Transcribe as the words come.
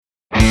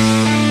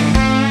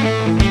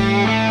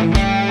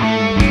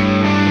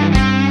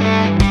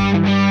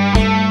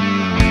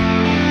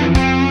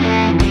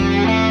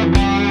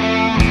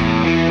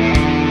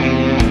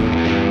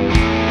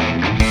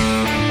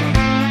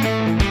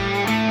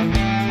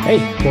Hey,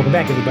 welcome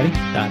back, everybody.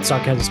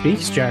 Sarcasm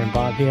Speaks. Jared and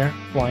Bob here,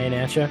 flying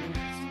at you.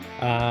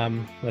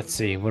 Let's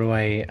see. What do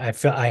I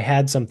felt I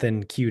had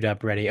something queued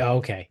up ready. Oh,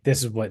 okay.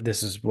 This is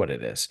what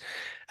it is.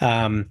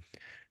 Um,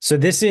 so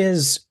this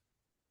is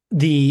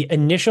the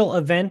initial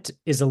event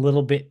is a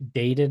little bit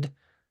dated.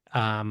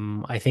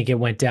 I think it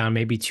went down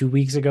maybe 2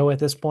 weeks ago at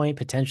this point,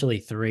 potentially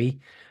three.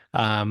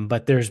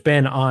 But there's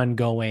been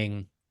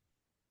ongoing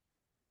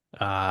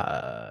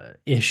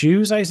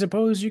issues, I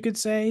suppose you could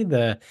say.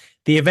 The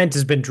event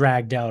has been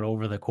dragged out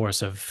over the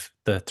course of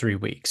the 3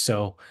 weeks.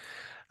 So,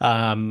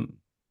 um,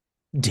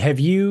 have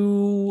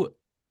you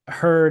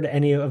heard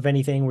any of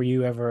anything? Were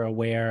you ever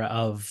aware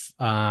of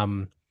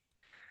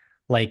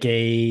like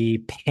a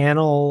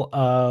panel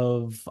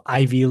of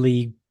Ivy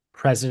League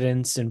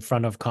presidents in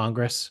front of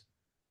Congress?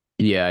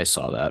 Yeah, I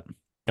saw that.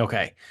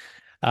 Okay.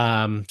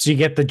 So you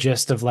get the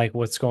gist of like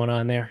what's going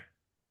on there?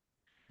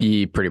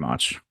 Pretty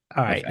much,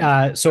 All I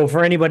right. think. So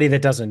for anybody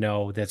that doesn't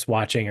know, that's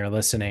watching or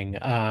listening,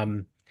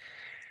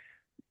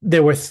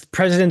 there were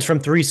presidents from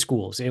three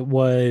schools. It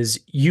was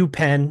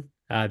UPenn,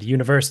 the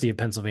University of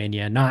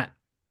Pennsylvania, not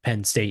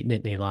Penn State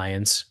Nittany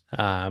Lions,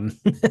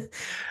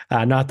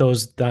 not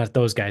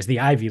those guys. The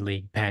Ivy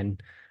League, Penn,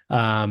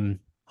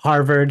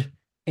 Harvard,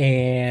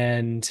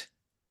 and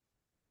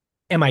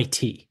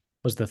MIT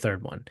was the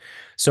third one.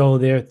 So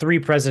there are three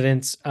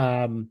presidents.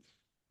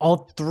 All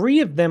three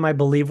of them, I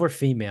believe, were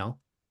female,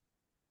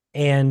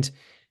 and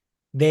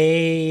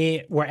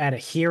they were at a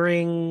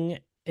hearing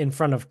in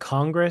front of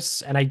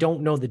Congress, and I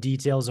don't know the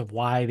details of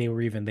why they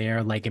were even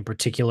there, like in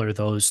particular,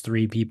 those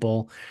three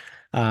people.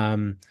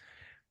 Um,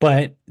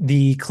 but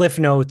the cliff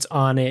notes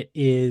on it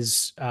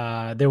is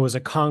there was a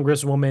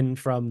congresswoman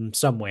from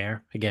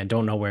somewhere. Again,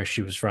 don't know where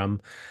she was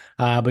from,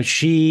 but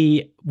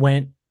she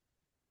went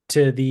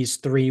to these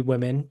three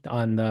women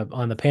on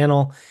the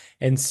panel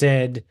and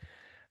said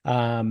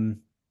um,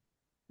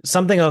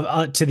 something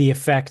of to the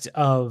effect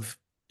of,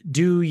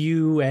 do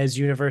you as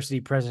university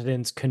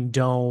presidents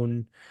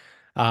condone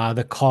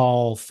the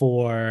call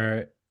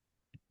for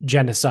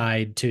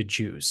genocide to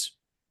Jews?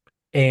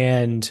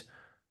 And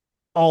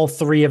all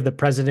three of the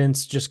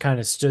presidents just kind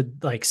of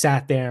stood like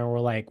sat there and were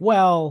like,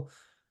 well,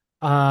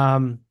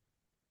 um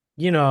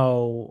you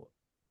know,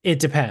 it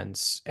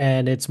depends,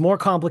 and it's more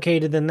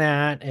complicated than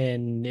that,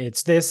 and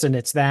it's this and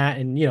it's that,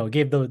 and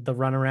gave the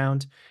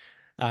runaround.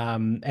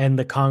 And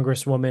the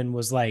congresswoman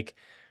was like,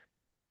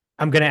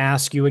 I'm going to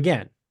ask you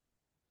again,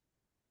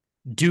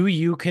 do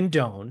you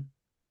condone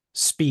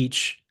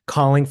speech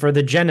calling for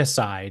the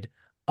genocide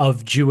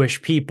of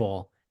Jewish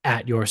people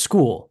at your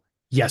school?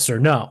 Yes or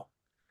no?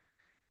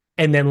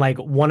 And then, like,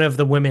 one of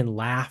the women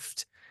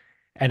laughed,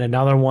 and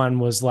another one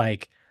was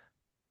like,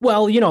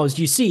 well, as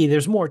you see,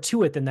 there's more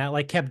to it than that,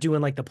 like, kept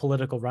doing like the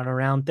political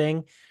runaround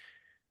thing.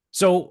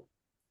 So,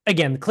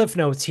 again, the Cliff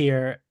Notes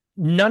here,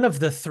 none of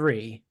the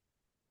three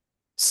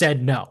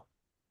said no.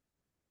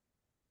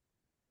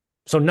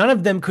 So none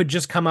of them could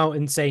just come out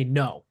and say,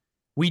 no,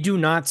 we do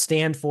not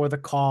stand for the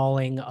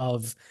calling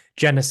of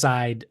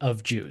genocide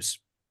of Jews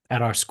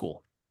at our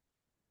school.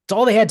 It's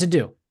all they had to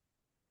do.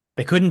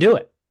 They couldn't do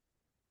it.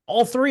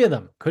 All three of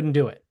them couldn't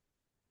do it.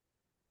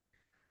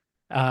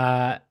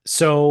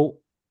 So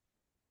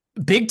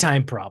big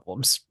time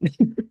problems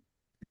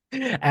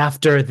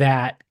after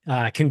that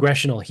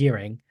congressional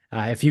hearing,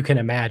 if you can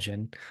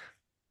imagine.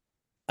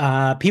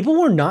 People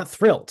were not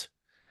thrilled.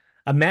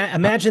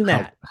 Imagine How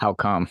that. how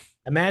come?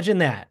 Imagine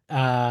that.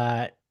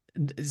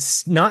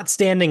 Not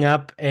standing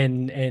up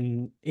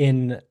and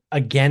in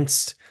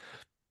against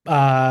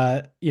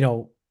uh you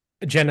know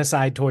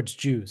genocide towards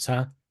Jews,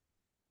 huh?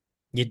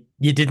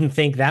 You didn't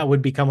think that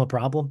would become a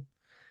problem?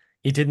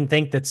 You didn't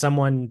think that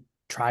someone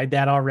tried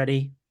that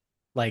already?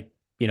 Like,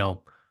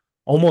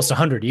 almost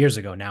 100 years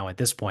ago now at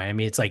this point. I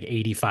mean, it's like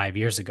 85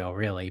 years ago,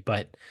 really,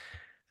 but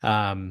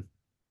um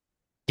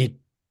you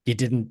you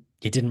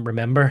didn't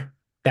remember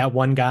that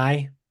one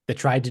guy that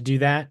tried to do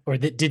that, or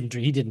that didn't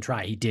he didn't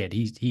try. He did.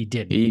 He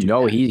did He do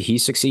no, that. he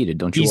succeeded.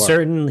 Don't you He worry.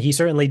 certain he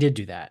certainly did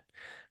do that.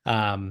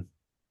 Um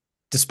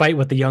Despite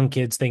what the young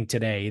kids think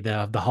today,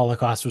 the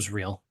Holocaust was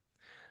real.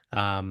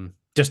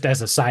 Just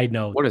as a side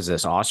note, What is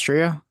this,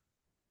 Austria?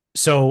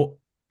 so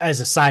as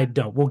a side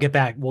note, we'll get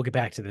back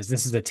to this.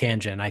 This is a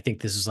tangent. I think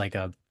this is like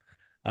a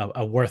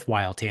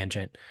worthwhile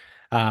tangent.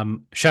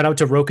 Shout out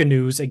to Roka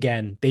News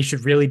again. They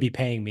should really be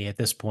paying me at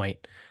this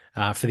point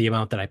for the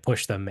amount that I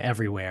push them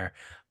everywhere.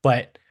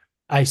 But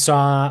I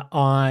saw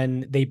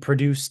on they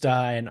produced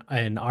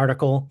an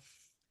article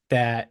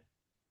that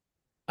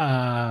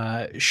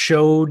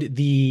showed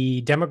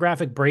the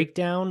demographic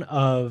breakdown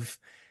of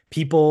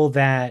people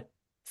that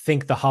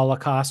think the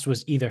Holocaust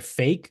was either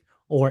fake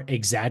or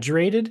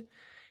exaggerated.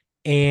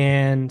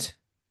 And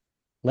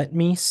let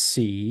me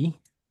see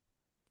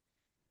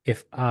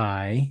if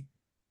I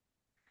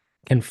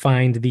can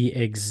find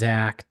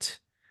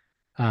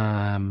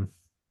um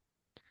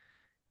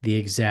the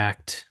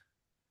exact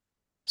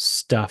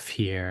stuff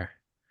here.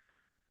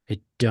 I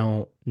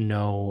don't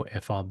know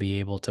if I'll be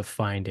able to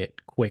find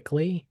it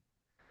quickly.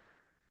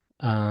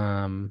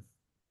 Um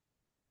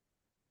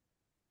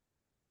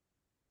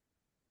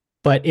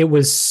but it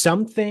was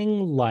something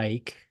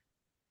like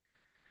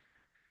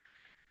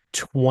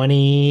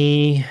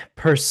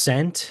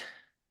 20%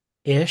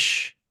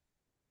 ish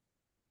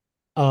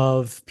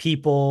of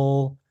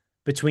people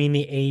between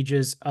the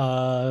ages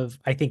of,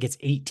 I think it's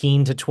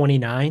 18 to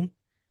 29,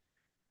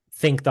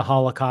 think the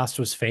Holocaust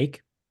was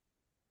fake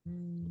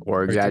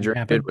Or or didn't exaggerated?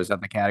 happen. Was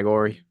that the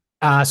category?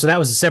 So that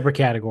was a separate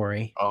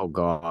category. Oh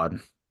God.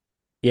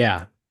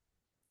 Yeah.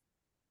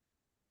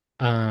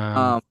 Um,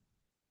 Um,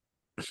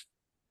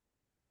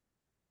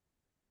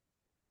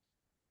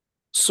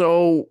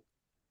 so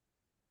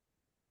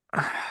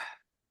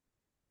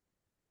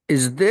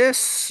is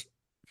this,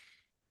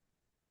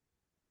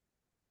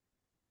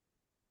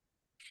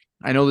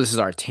 I know this is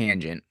our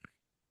tangent,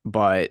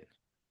 but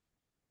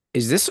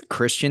is this a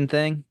Christian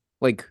thing?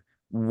 Like,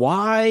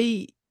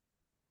 why,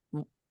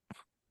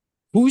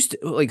 who's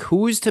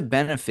to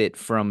benefit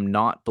from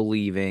not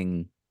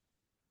believing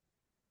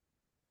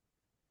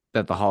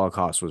that the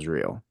Holocaust was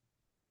real?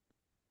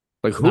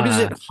 Like, who does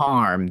it uh,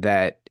 harm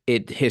that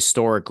it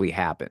historically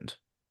happened?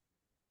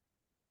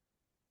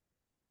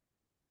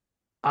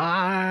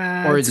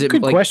 Or it's is a it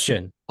good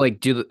question.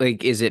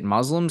 is it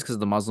Muslims because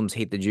the Muslims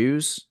hate the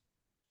Jews?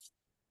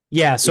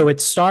 Yeah, so It-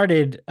 it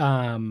started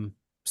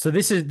so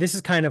this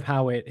is kind of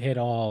how it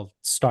all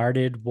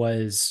started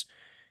was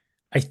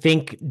I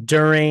think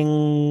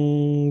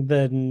during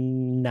the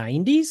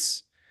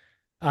 90s,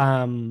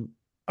 um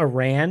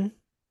Iran,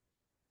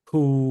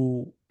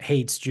 who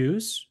hates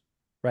Jews,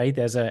 right?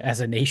 As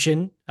a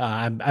nation.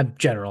 I'm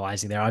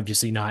generalizing there.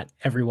 Obviously not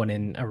everyone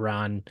in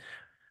Iran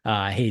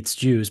hates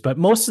Jews, but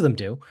most of them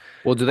do.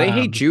 Well, do they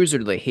hate Um Jews or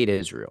do they hate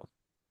Israel?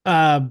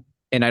 uh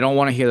And I don't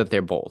want to hear that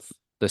they're both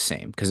the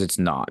same because it's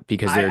not,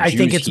 because there are I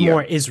think Jews it's here.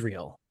 more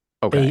Israel.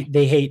 They Okay.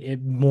 they hate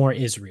it more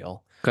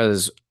Israel.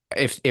 Because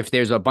if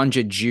there's a bunch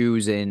of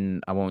Jews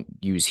in, I won't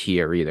use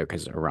here either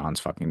because Iran's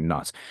fucking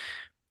nuts.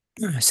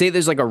 Say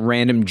there's like a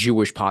random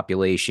Jewish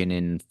population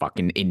in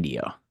fucking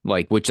India,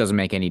 like, which doesn't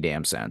make any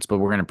damn sense, but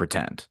we're gonna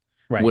pretend.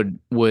 Right.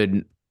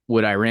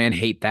 Would Iran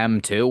hate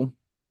them too?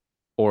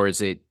 Or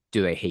is it,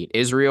 do they hate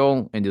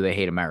Israel and do they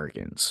hate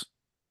Americans?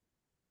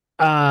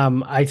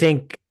 I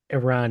think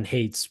Iran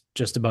hates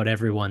just about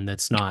everyone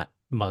that's not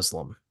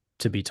Muslim,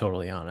 to be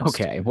totally honest.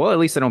 Okay, well, at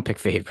least I don't pick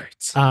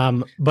favorites.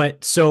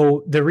 But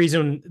so the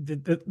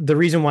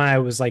reason why I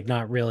was like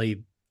not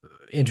really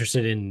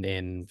interested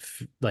in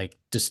like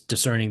just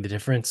discerning the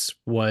difference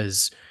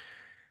was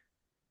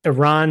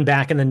Iran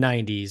back in the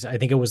 90s. I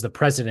think it was the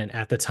president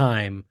at the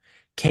time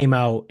came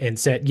out and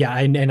said, yeah,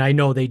 and I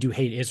know they do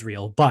hate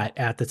Israel, but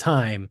at the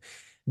time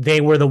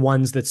they were the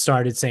ones that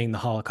started saying the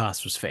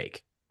Holocaust was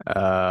fake.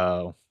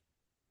 Oh,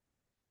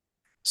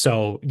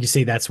 So you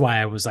see, that's why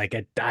I was like,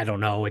 I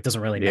don't know. It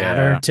doesn't really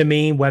matter yeah. to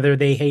me whether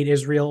they hate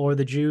Israel or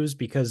the Jews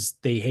because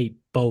they hate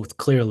both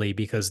clearly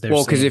because they're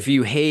Well, because saying if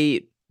you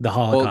hate, the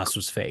well, Holocaust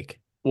was fake.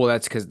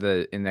 that's because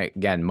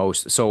again,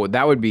 most, so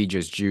that would be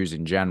just Jews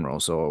in general.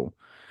 So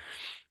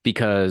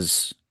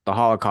because the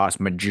Holocaust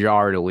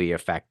majorly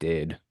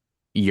affected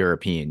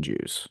European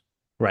Jews.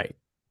 Right.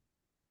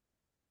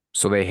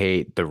 So they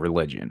hate the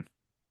religion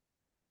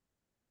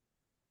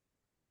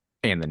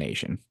and the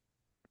nation.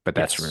 But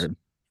that's Yes. rude.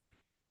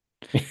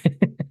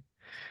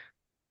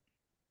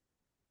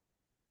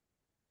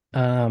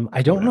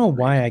 I don't know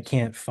Whatever why I reasons.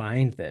 can't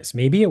find this.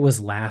 Maybe it was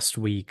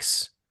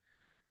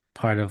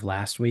part of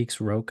last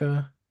week's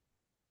Roca.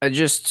 I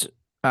just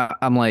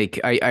I'm like,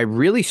 I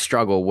really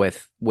struggle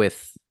with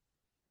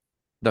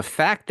the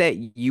fact that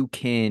you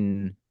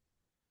can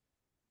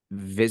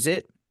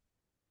visit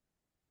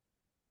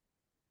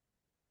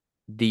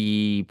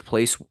the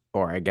place,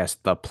 or I guess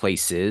the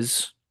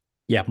places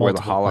Yeah, where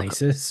the multiple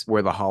places.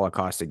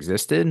 Holocaust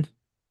existed.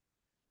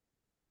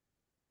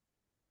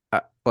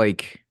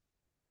 Like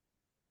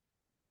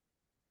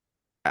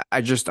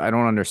I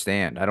don't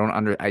understand.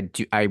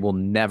 I will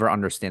never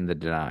understand the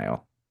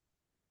denial.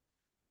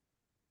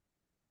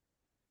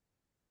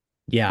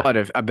 Yeah,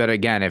 But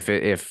again,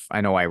 if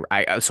I know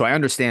so I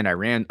understand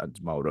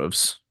Iran's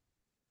motives.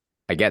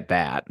 I get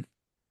that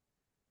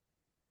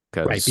right.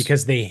 because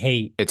Because they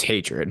hate it's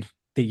hatred.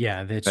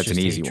 yeah, that's That's an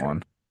just easy hatred.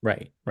 one.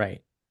 Right,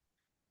 right.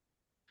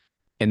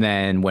 And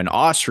then when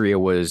Austria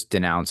was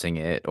denouncing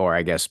it, or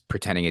I guess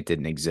pretending it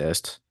didn't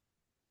exist,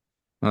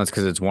 well, that's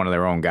because it's one of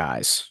their own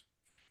guys.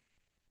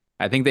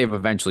 I think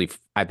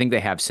they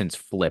have since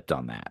flipped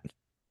on that.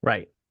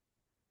 Right.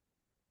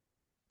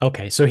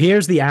 Okay, so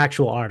here's the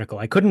actual article.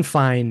 I couldn't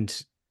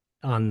find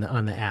on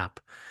the app.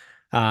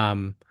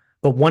 Um,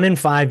 but 1 in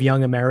 5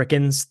 young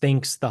Americans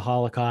thinks the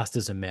Holocaust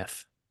is a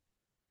myth.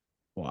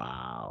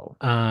 Wow.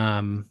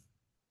 Um,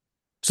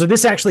 so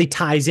this actually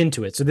ties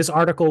into it. So this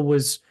article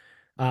was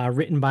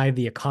written by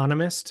The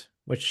Economist,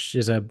 which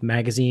is a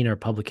magazine or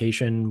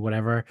publication,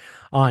 whatever,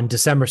 on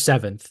December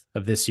 7th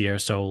of this year,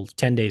 so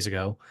 10 days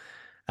ago.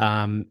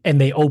 And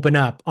they open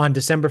up on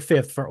December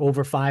 5th for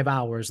over 5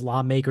 hours.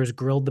 Lawmakers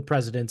grilled the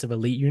presidents of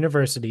elite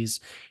universities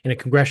in a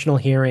congressional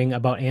hearing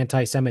about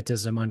anti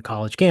Semitism on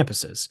college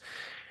campuses.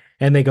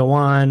 And they go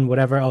on,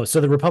 whatever. Oh,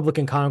 so the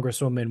Republican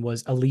Congresswoman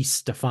was Elise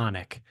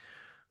Stefanik,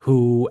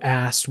 who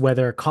asked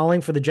whether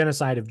calling for the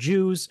genocide of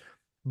Jews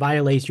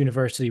violates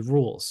university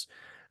rules.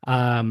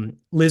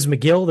 Liz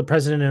McGill, the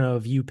president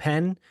of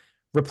UPenn,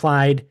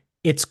 replied,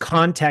 "It's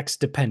context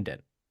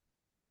dependent,"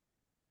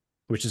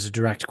 which is a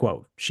direct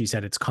quote. She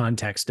said it's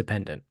context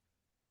dependent.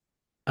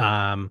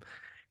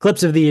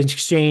 Clips of the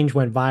exchange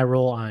went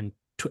viral on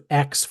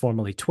X,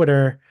 formerly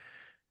Twitter.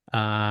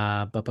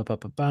 All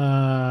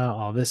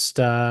this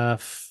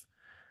stuff.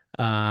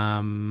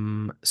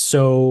 So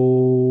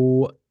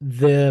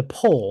the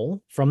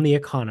poll from The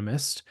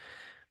Economist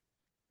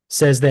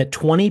says that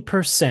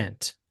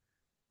 20%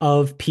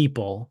 of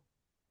people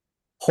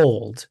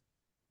polled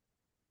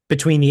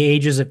between the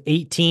ages of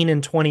 18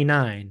 and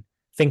 29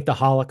 think the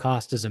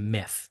Holocaust is a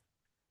myth.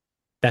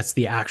 That's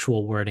the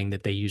actual wording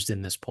that they used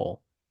in this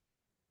poll.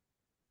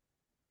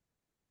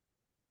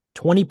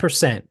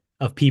 20%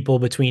 of people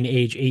between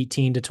age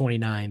 18 to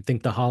 29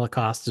 think the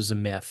Holocaust is a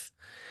myth.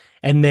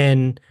 And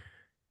then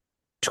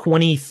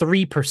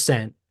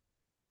 23%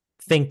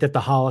 think that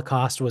the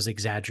Holocaust was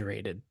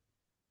exaggerated.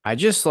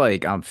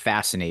 I'm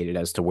fascinated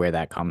as to where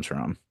that comes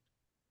from.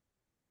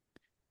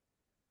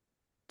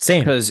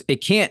 Same. Because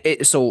it can't,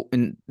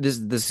 and this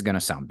is going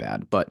to sound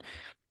bad, but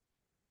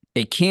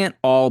it can't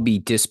all be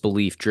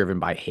disbelief driven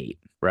by hate,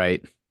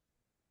 right?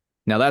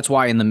 Now, that's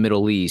why in the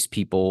Middle East,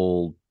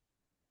 people,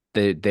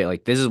 they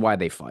like, this is why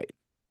they fight.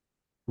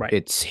 Right.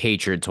 It's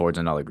hatred towards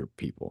another group of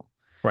people.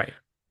 Right.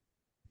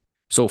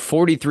 So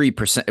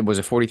 43%, was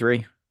it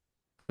 43?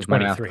 Was my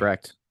math 23.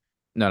 correct?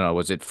 No,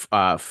 was it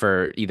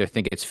for either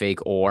think it's fake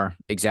or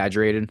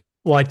exaggerated?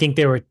 Well, I think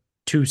there were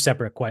two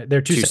separate questions.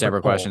 They're two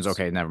separate questions. polls.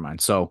 Okay, never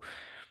mind. So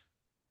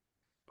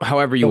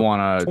however you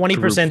want to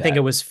 20% think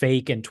it was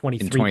fake and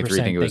 23% and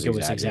 23 think it was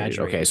exaggerated.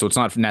 Okay, so it's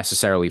not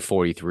necessarily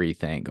 43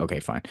 think.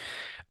 Okay, fine.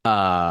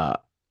 I'm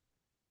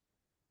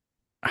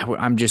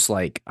just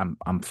like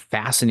I'm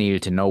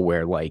fascinated to know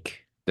where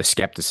like the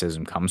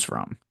skepticism comes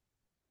from.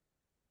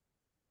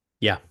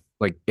 Yeah.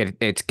 Like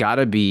it's got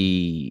to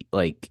be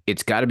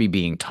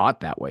being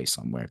taught that way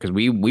somewhere because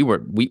we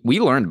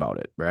learned about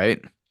it,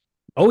 right?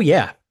 Oh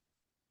yeah.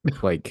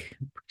 Like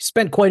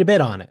spent quite a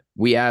bit on it.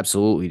 We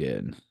absolutely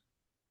did.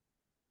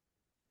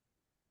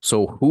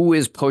 So who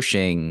is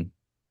pushing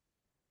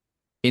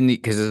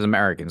because it's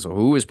American, so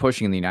who is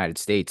pushing in the United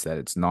States that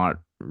it's not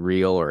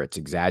real or it's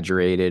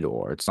exaggerated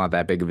or it's not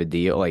that big of a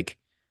deal? Like,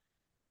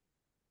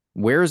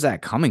 where is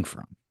that coming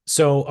from?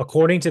 So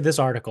according to this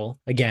article,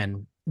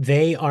 again,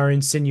 they are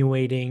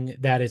insinuating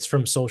that it's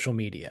from social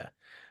media.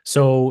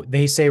 So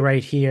they say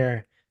right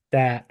here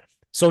that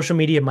social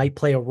media might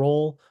play a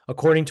role.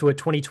 According to a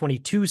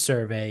 2022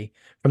 survey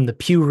from the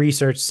Pew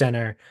Research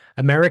Center,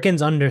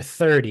 Americans under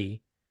 30,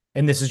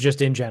 and this is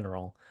just in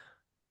general,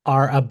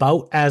 are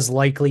about as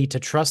likely to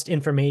trust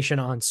information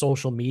on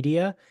social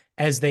media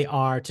as they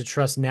are to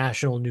trust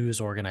national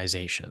news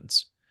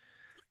organizations.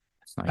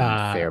 It's not even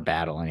a fair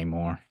battle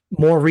anymore.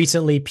 More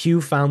recently, Pew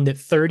found that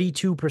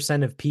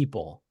 32% of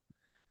people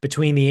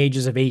between the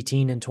ages of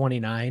 18 and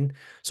 29,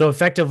 so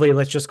effectively,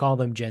 let's just call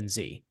them Gen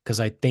Z,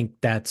 because I think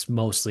that's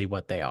mostly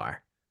what they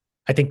are.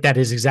 I think that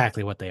is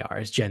exactly what they are,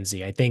 is Gen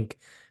Z. I think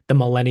the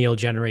millennial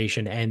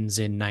generation ends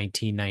in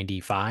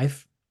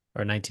 1995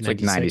 or 1996.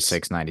 It's like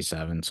 96,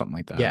 97, something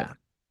like that. Yeah.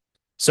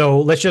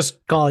 So let's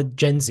just call it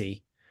Gen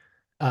Z.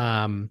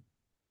 32%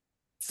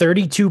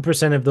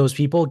 of those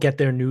people get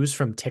their news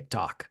from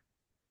TikTok.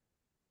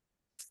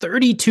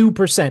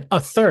 32%,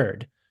 a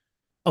third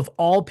of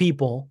all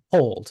people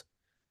polled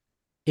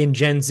in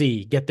Gen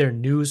Z get their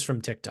news from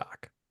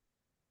TikTok.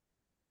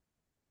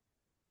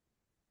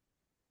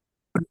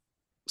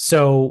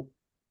 So,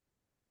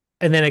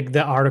 and then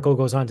the article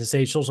goes on to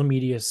say social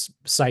media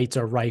sites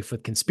are rife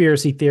with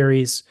conspiracy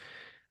theories.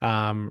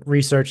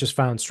 Research has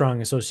found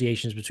strong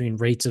associations between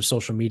rates of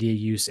social media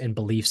use and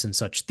beliefs in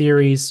such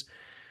theories.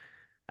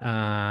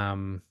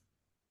 A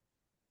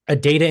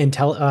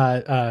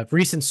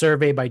recent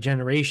survey by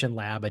Generation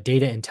Lab, a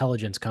data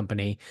intelligence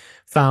company,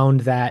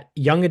 found that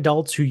young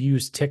adults who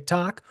use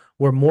TikTok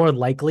were more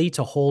likely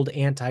to hold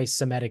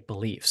anti-Semitic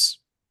beliefs.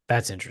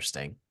 That's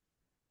interesting.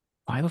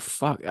 Why the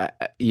fuck?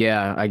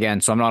 Yeah,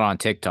 again, so I'm not on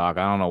TikTok.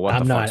 I don't know what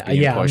the fuck's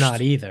being pushed. I'm not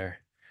either.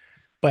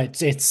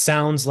 But it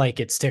sounds like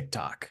it's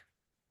TikTok.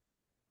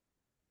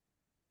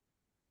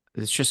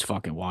 It's just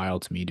fucking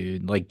wild to me,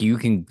 dude. Like, you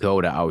can go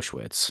to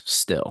Auschwitz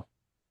still.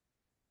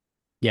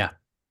 Yeah.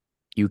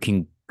 You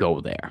can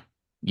go there.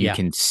 You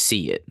can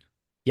see it.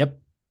 Yep.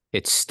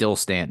 It's still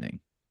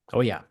standing.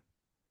 Oh, yeah.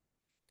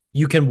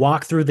 You can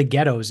walk through the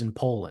ghettos in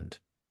Poland.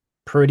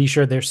 Pretty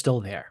sure they're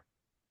still there.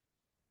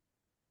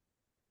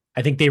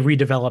 I think they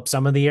redeveloped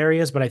some of the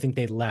areas, but I think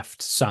they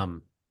left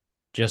some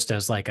just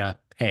as like a,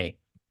 hey,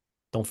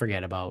 don't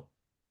forget about,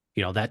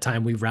 that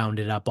time we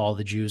rounded up all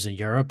the Jews in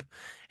Europe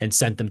and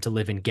sent them to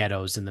live in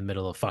ghettos in the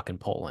middle of fucking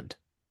Poland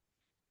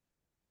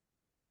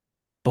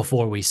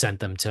before we sent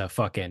them to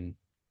fucking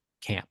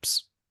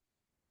camps.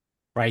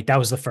 Right? That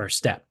was the first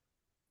step.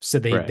 So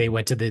they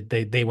went to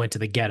they went to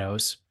the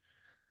ghettos,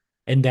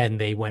 and then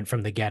they went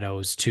from the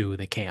ghettos to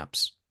the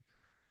camps.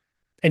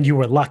 And you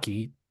were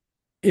lucky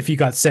if you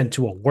got sent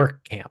to a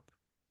work camp.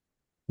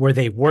 where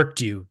they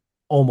worked you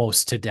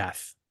almost to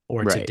death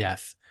or to Right.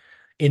 death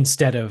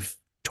instead of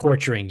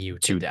torturing you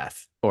to To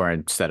death or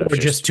instead of or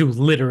just to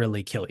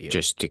literally kill you.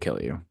 just to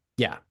kill you.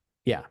 Yeah.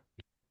 Yeah.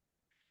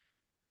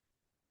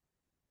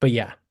 But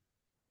yeah,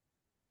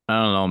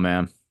 I don't know,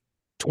 man.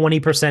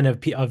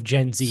 20% of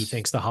Gen Z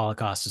thinks the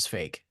Holocaust is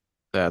fake.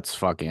 That's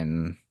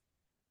fucking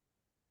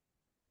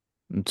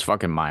it's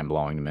fucking mind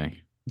blowing to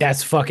me.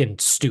 That's fucking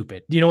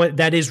stupid. You know what?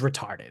 That is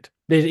retarded.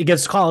 It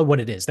gets call it what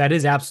it is. That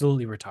is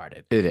absolutely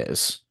retarded. It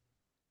is.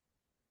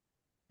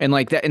 And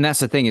like that, and that's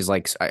the thing is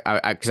like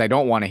because I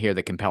don't want to hear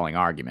the compelling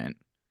argument,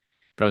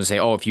 but I was gonna say,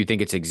 oh, if you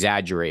think it's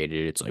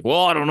exaggerated, it's like,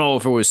 well, I don't know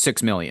if it was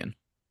 6 million.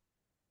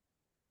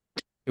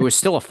 It was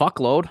still a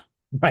fuckload.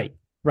 Right.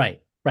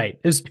 Right. Right.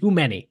 There's too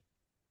many.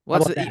 How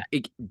Well, about that?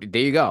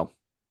 there you go.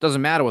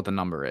 Doesn't matter what the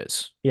number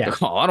is. Yeah.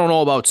 Like, oh, I don't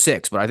know about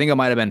 6, but I think it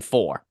might have been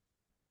 4.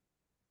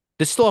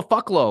 There's still a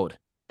fuckload.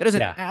 That is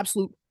an Yeah.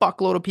 absolute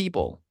fuckload of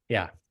people.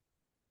 Yeah.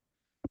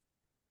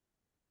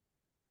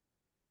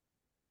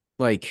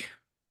 Like,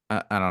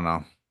 I don't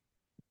know.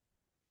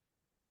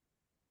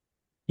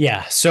 Yeah.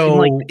 And like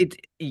So it,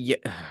 yeah.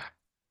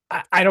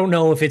 I don't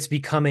know if it's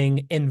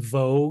becoming in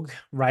vogue,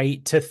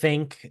 right, to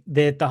think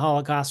that the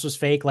Holocaust was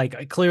fake.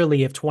 Like,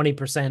 clearly, if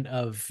 20%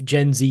 of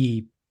Gen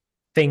Z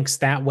thinks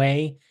that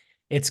way,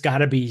 it's got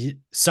to be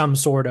some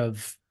sort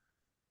of,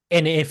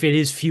 and if it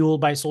is fueled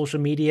by social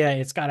media,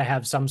 it's got to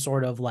have some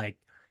sort of like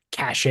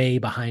cachet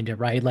behind it,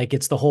 right? Like,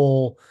 it's the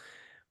whole,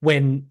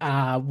 when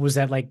was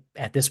that, like,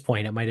 at this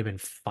point, it might have been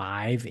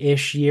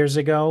 5-ish years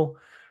ago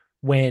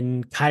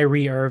when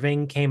Kyrie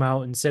Irving came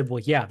out and said, well,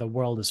 yeah, the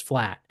world is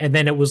flat. And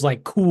then it was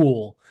like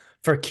cool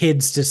for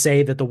kids to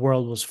say that the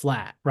world was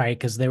flat, right?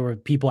 Because there were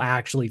people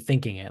actually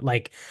thinking it.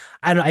 Like,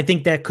 I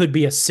think that could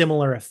be a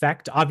similar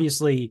effect.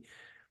 Obviously,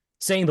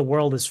 saying the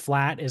world is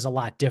flat is a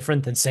lot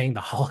different than saying the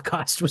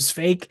Holocaust was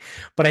fake.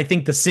 But I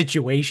think the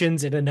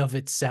situations in and of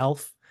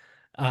itself,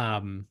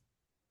 um,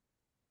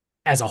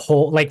 as a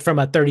whole, like from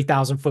a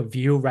 30,000 foot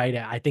view, right?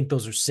 I think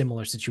those are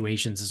similar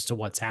situations as to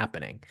what's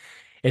happening.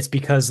 It's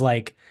because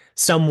like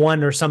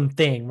someone or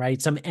something,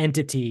 right? Some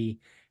entity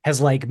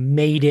has like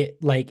made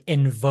it like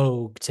in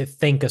vogue to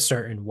think a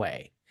certain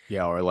way.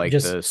 Yeah, or like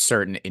Just the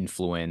certain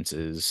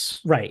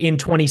influences. right. In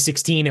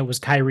 2016, it was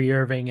Kyrie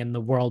Irving and the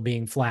world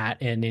being flat.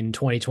 And in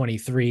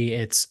 2023,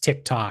 it's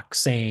TikTok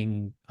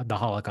saying the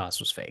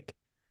Holocaust was fake.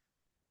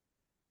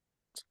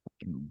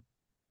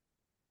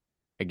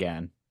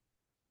 Again,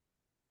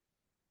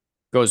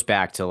 goes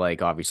back to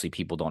like obviously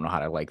people don't know how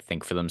to like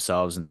think for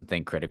themselves and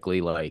think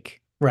critically.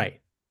 Like Right.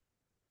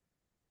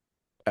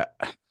 uh,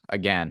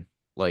 again,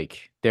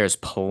 like there's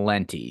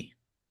plenty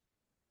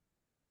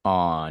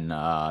on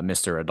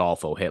Mr.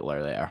 Adolfo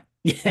Hitler there.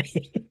 Yeah.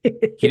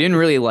 He didn't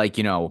really like,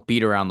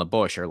 beat around the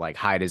bush or like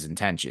hide his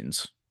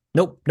intentions.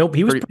 Nope. Nope.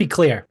 He was Pretty pretty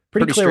clear.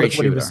 Pretty pretty clear straight with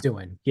what he was shooter.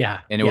 doing. Yeah.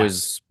 And it Yeah.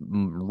 was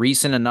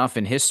recent enough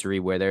in history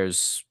where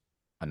there's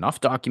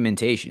enough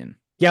documentation.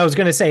 Yeah, I was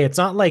gonna say it's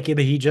not like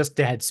he just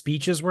had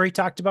speeches where he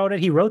talked about it.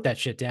 He wrote that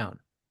shit down.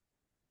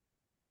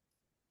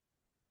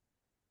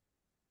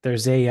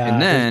 There's a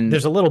And then,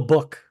 there's a little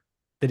book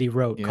that he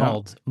wrote you know,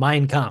 called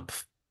Mein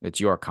Kampf. it's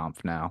your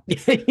comp now.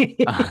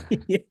 I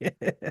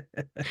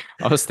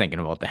was thinking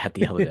about that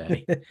the other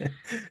day.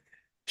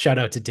 Shout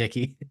out to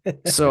Dickie.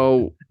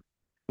 So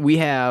we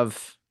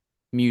have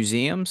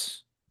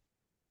museums,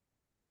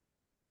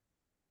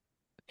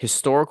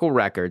 historical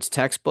records,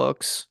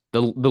 textbooks,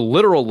 the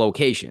literal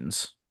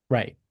locations,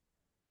 Right.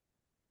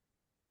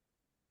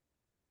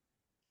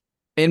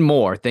 and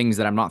more things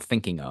that I'm not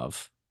thinking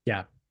of.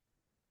 Yeah.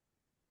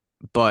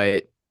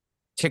 But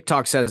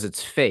TikTok says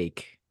it's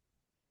fake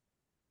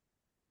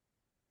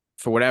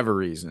for whatever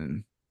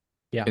reason.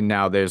 Yeah. And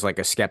now there's like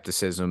a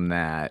skepticism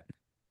that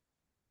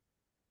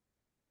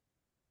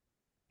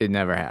it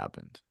never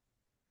happened.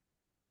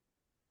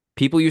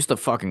 People used to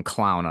fucking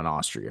clown on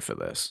Austria for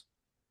this.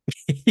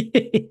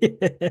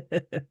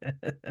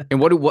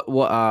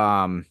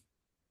 And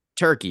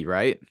Turkey,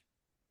 right?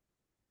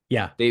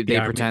 Yeah. They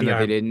pretend that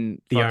they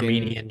didn't the fucking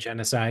Armenian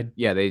genocide.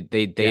 yeah, they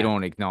Yeah.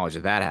 don't acknowledge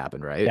that that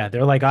happened, right? Yeah.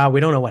 They're like, we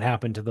don't know what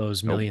happened to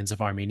those Nope. millions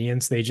of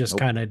Armenians. They just Nope.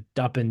 kind of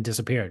up and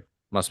disappeared.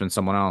 Must have been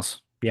someone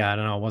else. Yeah, I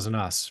don't know. It wasn't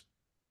us.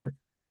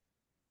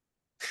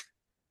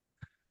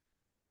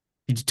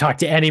 You talk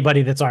to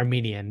anybody that's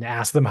Armenian,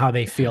 ask them how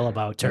they feel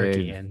about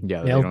Turkey, and They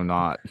don't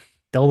not.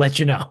 they'll let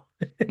you know.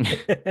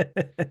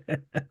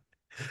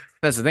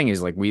 That's the thing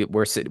is like we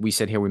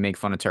sit here, we make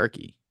fun of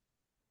Turkey.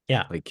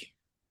 Yeah. Like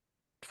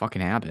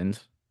fucking happened.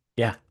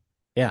 Yeah.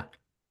 Yeah.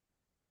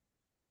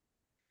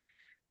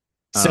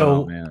 Oh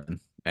So man.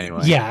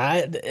 Anyway.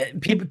 yeah,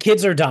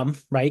 kids are dumb,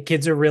 right?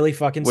 Kids are really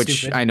fucking Which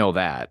stupid. I know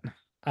that.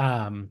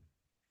 Um,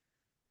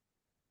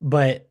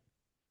 but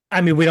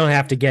I mean, we don't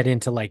have to get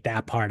into like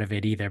that part of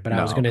it either. But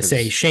I was No, gonna say,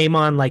 because shame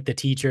on like the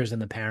teachers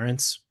and the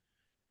parents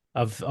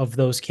of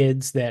those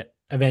kids that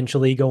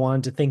eventually go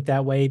on to think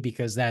that way,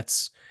 because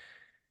that's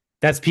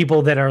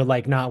people that are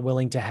like not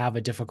willing to have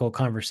a difficult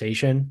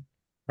conversation,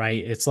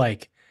 right? It's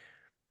like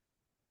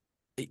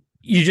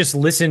you just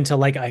listen to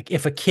like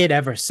if a kid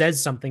ever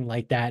says something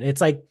like that,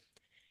 it's like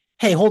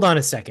hey, hold on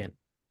a second.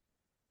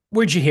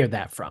 Where'd you hear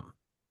that from?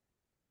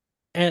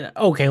 And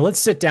okay, let's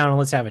sit down and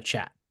let's have a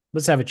chat.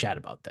 Let's have a chat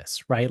about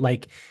this, right?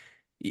 Like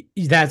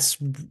that's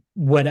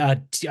what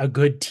a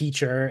good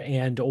teacher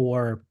and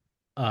or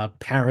a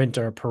parent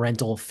or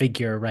parental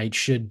figure, right,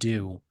 should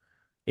do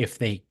if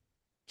they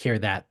hear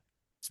that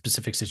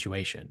specific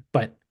situation.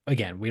 But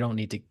again, we don't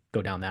need to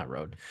go down that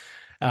road.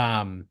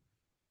 Um,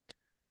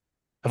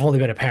 I've only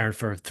been a parent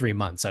for 3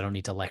 months. I don't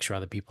need to lecture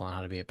other people on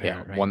how to be a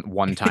Yeah, parent, right?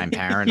 one time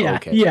parent. Yeah,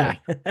 yeah.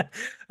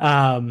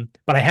 Okay.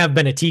 But I have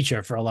been a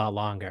teacher for a lot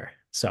longer,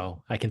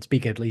 so I can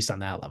speak at least on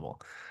that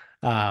level.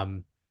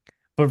 Um,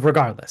 but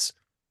regardless,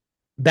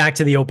 back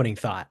to the opening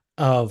thought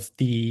of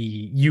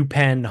the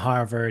UPenn,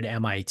 Harvard,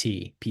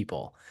 MIT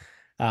people.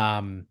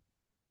 Um,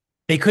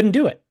 they couldn't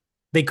do it.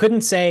 They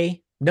couldn't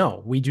say,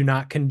 no, we do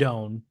not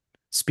condone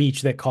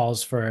speech that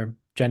calls for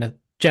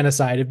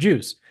genocide of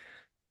Jews.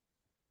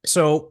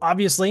 So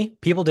obviously,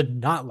 people did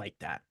not like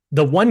that.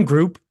 The one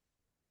group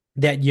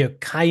that you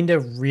kind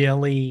of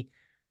really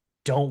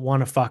don't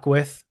want to fuck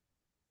with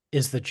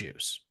is the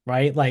Jews,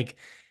 right? Like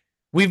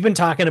we've been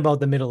talking about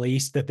the Middle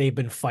East that they've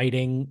been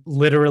fighting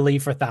literally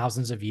for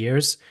thousands of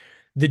years.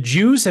 The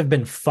Jews have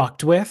been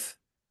fucked with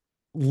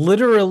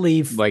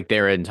literally Like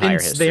their entire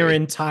since their history,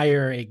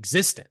 entire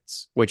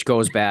existence. which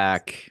goes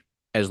back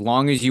as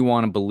long as you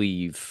want to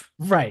believe,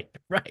 Right,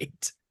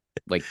 right.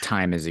 like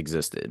time has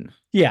existed.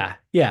 Yeah,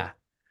 yeah.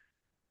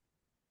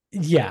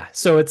 Yeah.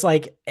 So it's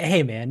like,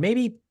 hey man,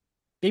 maybe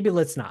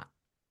let's not,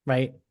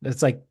 right?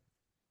 It's like,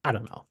 I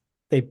don't know.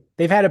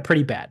 They've had it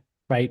pretty bad,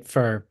 right?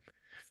 For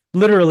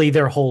literally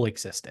their whole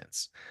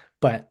existence.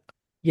 But,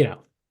 you know,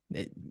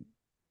 it,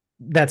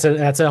 that's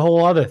a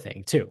whole other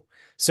thing too.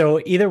 So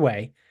either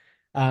way,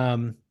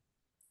 um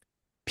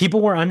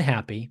people were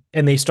unhappy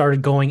and they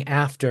started going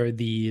after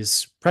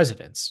these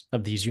presidents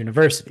of these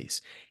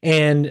universities.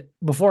 And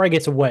before I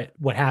get to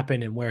what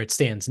happened and where it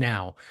stands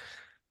now,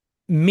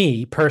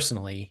 me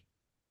personally,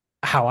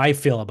 how I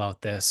feel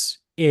about this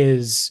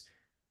is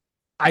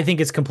I think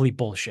it's complete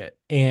bullshit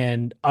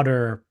and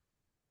utter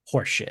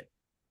horseshit,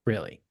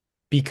 really,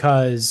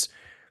 because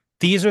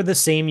these are the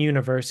same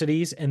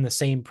universities and the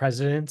same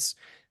presidents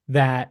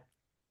that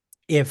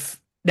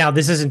if now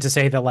this isn't to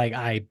say that like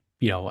I,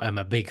 am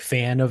a big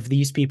fan of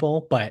these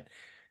people, but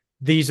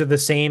these are the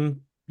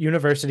same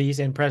universities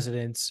and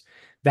presidents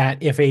that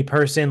if a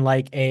person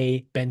like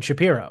a Ben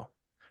Shapiro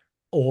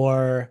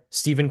or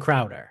Steven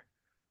Crowder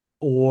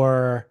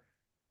or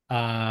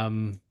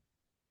um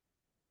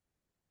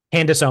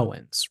Candace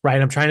Owens, right?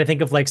 I'm trying to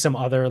think of like some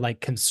other like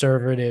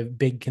conservative,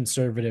 big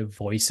conservative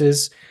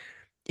voices.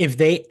 If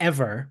they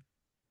ever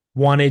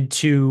wanted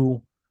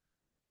to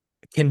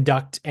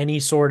conduct any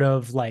sort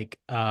of like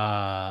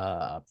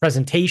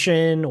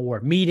presentation or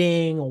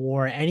meeting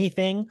or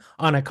anything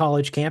on a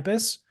college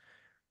campus,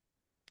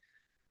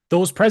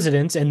 those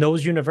presidents and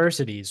those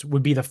universities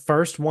would be the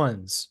first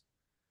ones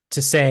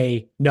to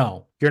say,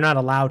 no, you're not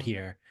allowed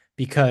here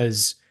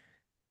because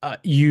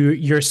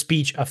your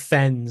speech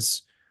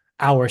offends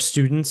our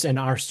students and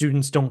our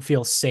students don't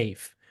feel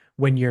safe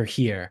when you're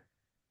here.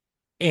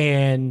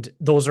 And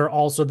those are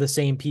also the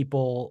same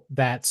people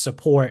that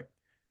support,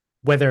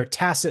 whether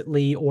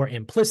tacitly or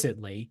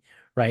implicitly,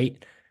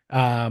 right?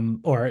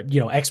 Or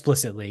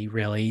explicitly,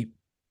 really,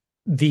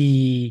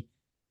 the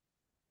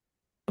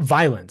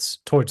violence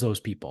towards those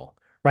people,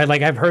 right?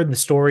 Like I've heard the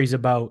stories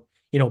about,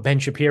 Ben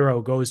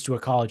Shapiro goes to a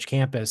college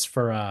campus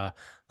for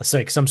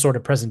like some sort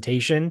of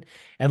presentation,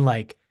 and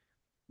like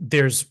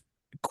there's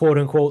quote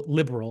unquote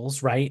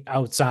liberals, right,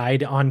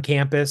 outside on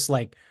campus,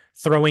 like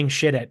throwing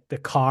shit at the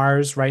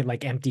cars, right?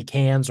 Like empty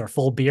cans or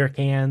full beer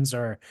cans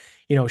or,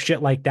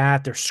 shit like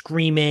that. They're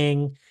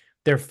screaming.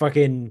 They're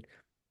fucking,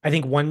 I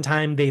think one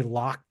time they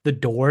locked the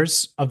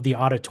doors of the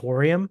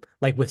auditorium,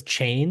 like with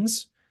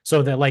chains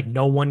so that like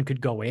no one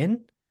could go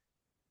in.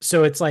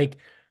 So it's like,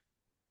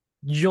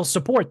 you'll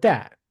support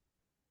that.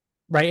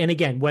 Right. And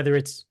again, whether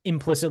it's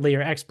implicitly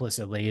or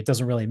explicitly, it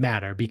doesn't really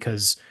matter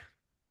because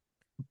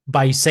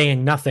by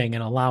saying nothing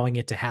and allowing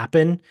it to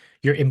happen,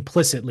 you're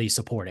implicitly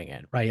supporting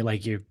it, right?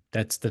 Like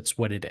that's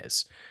what it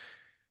is.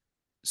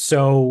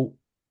 So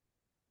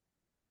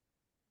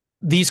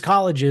these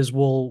colleges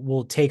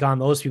will take on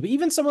those people,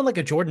 even someone like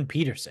a Jordan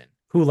Peterson,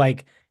 who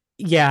like,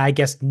 yeah, I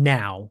guess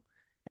now,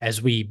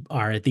 as we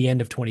are at the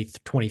end of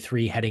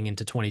 2023 heading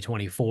into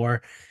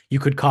 2024, you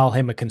could call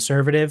him a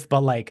conservative,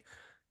 but like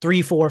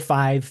 3, 4,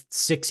 5,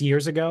 6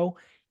 years ago,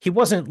 he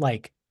wasn't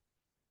like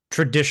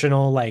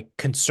traditional, like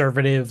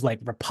conservative, like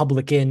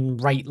Republican,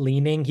 right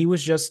leaning. He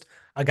was just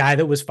a guy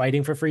that was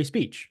fighting for free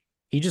speech.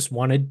 He just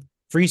wanted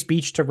free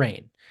speech to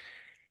reign.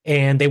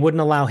 And they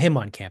wouldn't allow him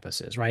on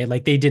campuses, right?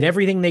 Like they did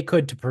everything they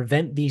could to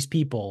prevent these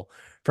people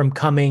from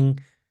coming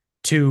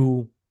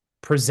to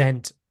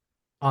present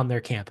on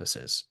their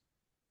campuses.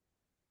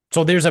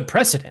 So there's a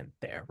precedent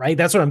there, right?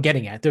 That's what I'm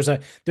getting at.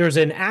 There's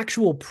an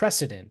actual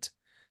precedent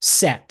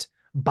set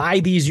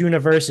by these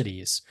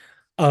universities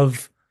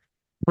of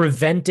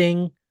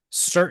preventing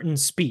certain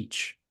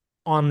speech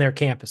on their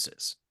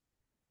campuses.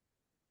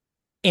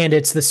 And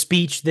it's the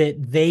speech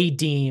that they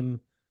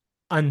deem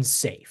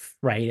unsafe,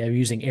 right? I'm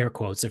using air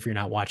quotes if you're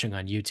not watching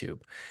on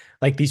YouTube.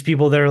 Like these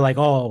people that are like,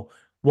 oh,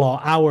 well,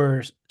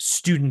 our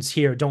students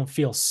here don't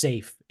feel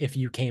safe if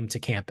you came to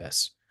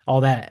campus.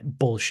 All that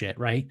bullshit,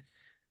 right?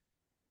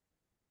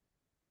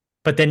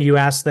 But then you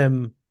ask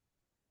them,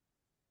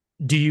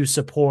 do you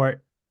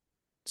support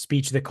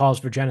speech that calls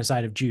for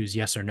genocide of Jews?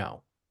 Yes or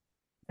no?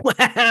 Well,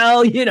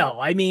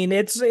 I mean,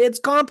 it's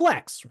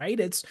complex, right?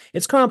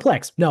 It's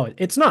complex. No,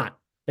 it's not.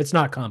 It's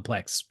not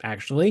complex,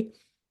 actually.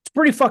 It's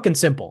pretty fucking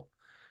simple.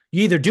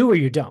 You either do or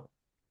you don't.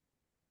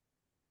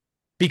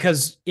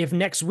 Because if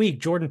next week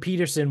Jordan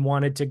Peterson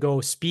wanted to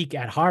go speak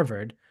at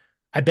Harvard,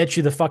 I bet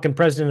you the fucking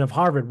president of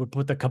Harvard would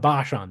put the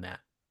kibosh on that.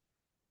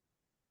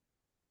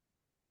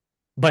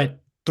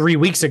 But 3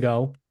 weeks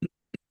ago,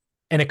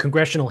 in a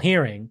congressional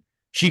hearing,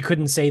 she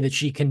couldn't say that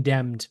she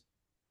condemned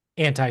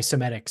anti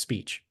Semitic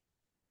speech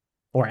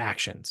or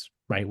actions,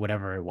 right?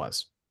 Whatever it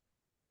was.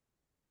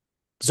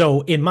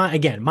 So,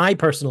 my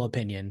personal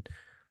opinion,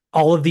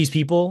 all of these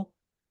people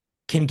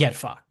can get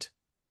fucked.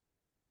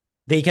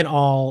 They can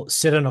all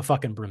sit on a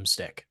fucking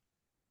broomstick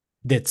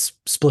that's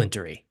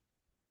splintery.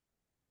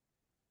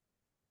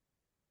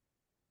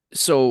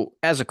 So,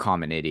 as a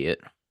common idiot,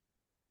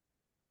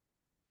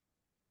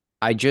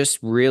 I just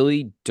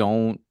really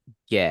don't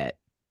get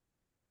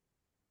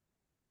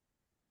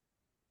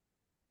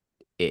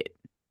it.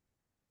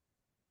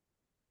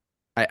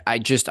 I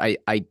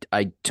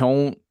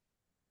don't,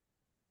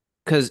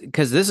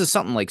 because this is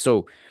something like,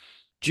 so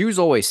Jews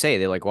always say,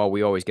 they're like, well,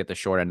 we always get the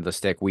short end of the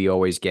stick. We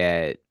always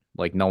get,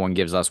 like, no one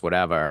gives us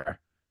whatever.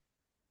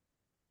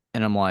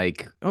 And I'm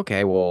like,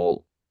 okay,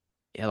 well,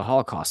 yeah, the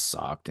Holocaust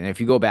sucked. And if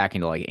you go back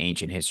into like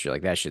ancient history,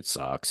 like that shit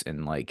sucks.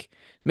 And like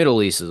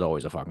Middle East is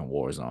always a fucking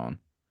war zone.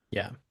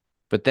 Yeah.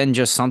 But then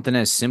just something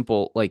as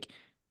simple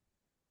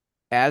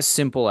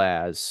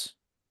as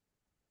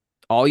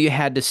all you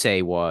had to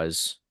say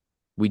was,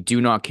 we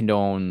do not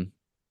condone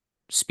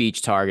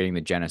speech targeting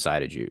the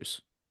genocide of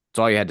Jews. That's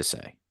all you had to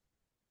say.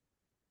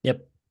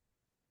 Yep.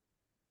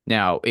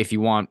 Now, if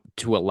you want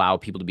to allow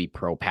people to be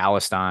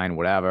pro-Palestine,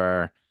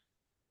 whatever,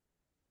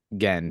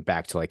 again,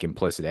 back to like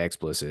implicit,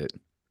 explicit,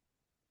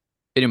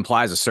 it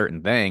implies a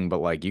certain thing, but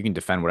like you can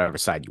defend whatever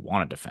side you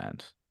want to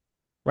defend.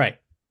 Right.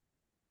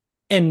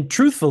 And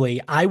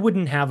truthfully, I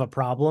wouldn't have a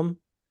problem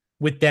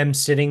with them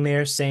sitting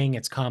there saying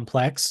it's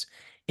complex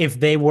if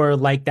they were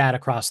like that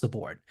across the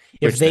board.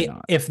 If Which they're they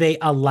not. if they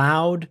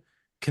allowed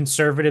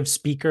conservative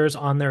speakers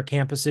on their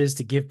campuses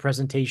to give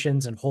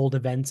presentations and hold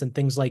events and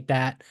things like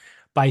that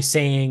by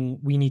saying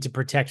we need to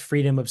protect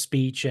freedom of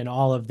speech and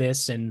all of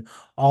this, and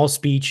all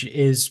speech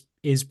is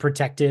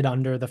protected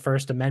under the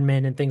First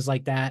Amendment and things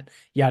like that,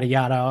 yada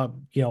yada,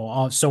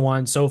 so on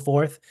and so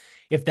forth.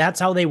 If that's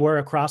how they were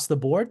across the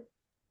board,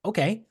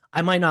 okay,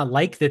 I might not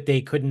like that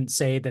they couldn't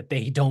say that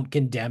they don't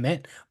condemn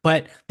it,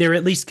 but they're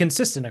at least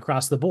consistent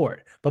across the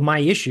board. But my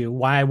issue,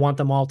 why I want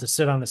them all to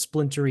sit on a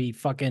splintery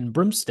fucking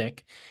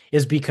broomstick,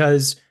 is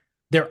because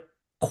they're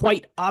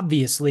quite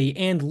obviously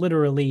and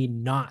literally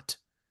not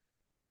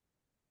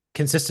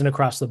consistent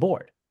across the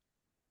board.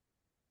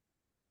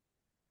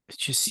 It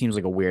just seems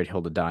like a weird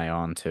hill to die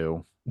on,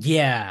 too.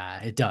 Yeah,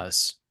 it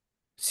does.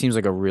 Seems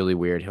like a really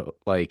weird hill.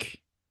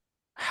 Like,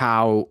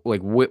 how,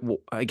 like,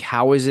 like,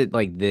 how is it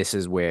like this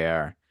is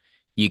where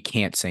you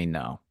can't say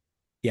no?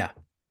 Yeah,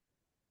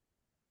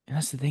 And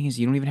that's the thing, is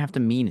you don't even have to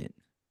mean it.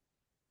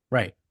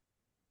 right.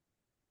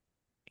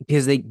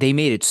 Because they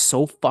made it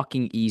so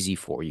fucking easy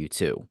for you,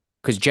 too.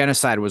 Because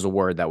genocide was a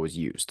word that was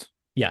used.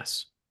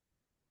 Yes.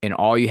 And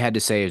all you had to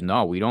say is,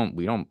 no, we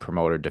don't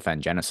promote or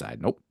defend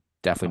genocide. Nope,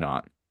 definitely No.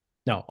 not.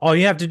 No, all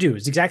you have to do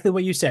is exactly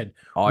what you said.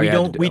 All We you had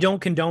to don't we do. don't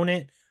condone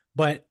it,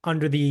 but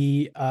under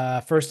the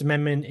First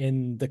Amendment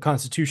in the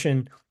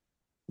Constitution,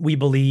 we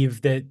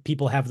believe that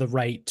people have the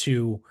right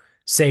to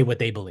say what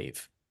they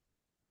believe.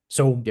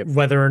 So Yep.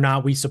 whether or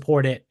not we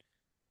support it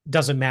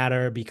doesn't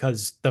matter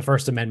because the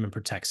First Amendment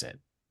protects it,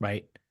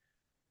 right?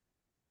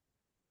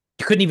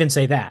 You couldn't even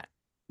say that.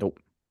 Nope.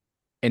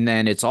 And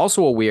then it's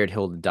also a weird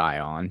hill to die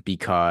on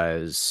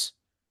because,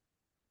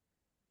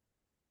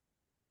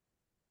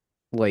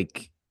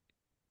 like,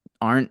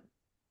 aren't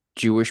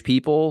Jewish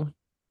people,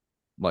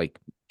 like,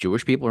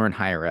 Jewish people are in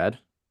higher ed?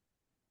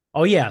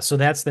 Oh yeah, so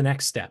that's the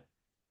next step.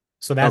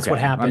 So that's what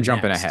Okay, I'm happened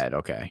jumping next. ahead.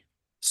 Okay.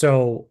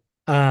 So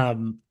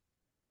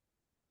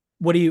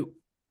what do you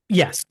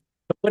yes.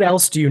 What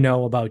else do you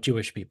know about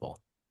Jewish people?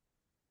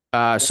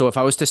 So if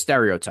I was to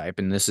stereotype,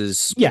 and this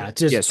is, Yeah, yeah,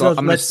 just so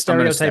so let's I'm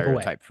gonna stereotype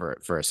away. stereotype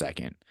for a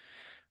second.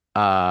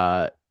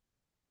 Uh,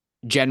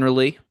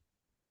 Generally,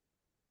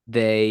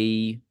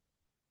 they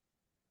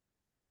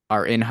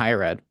are in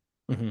higher ed.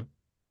 Mm-hmm.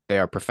 They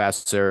are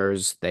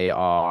professors. They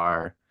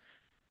are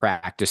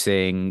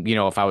practicing.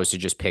 If I was to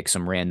just pick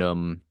some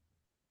random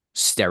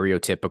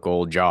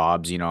stereotypical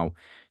jobs,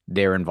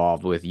 they're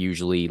involved with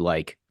usually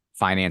like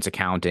finance,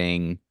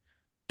 accounting,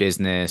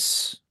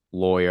 business,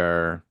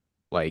 lawyer,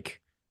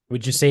 like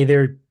Would you say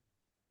they're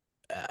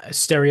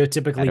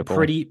stereotypically medical.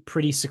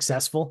 pretty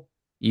successful?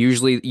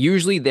 Usually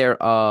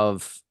they're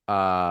of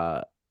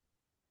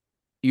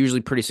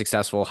usually pretty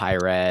successful,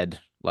 higher ed,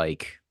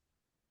 Like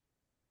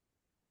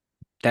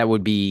that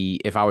would be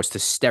if I was to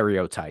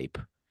stereotype,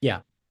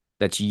 Yeah.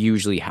 that's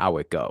usually how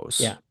it goes.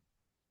 Yeah.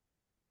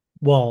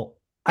 Well,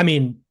 I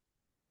mean,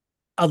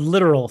 a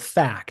literal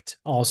fact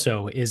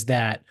also is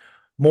that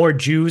more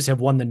Jews have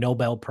won the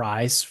Nobel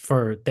Prize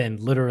for than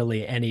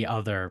literally any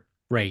other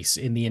race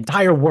in the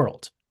entire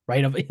world,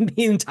 right? In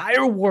the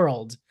entire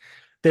world,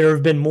 there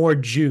have been more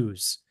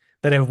Jews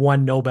that have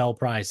won Nobel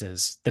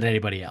Prizes than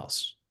anybody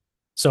else.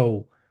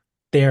 So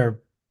they're,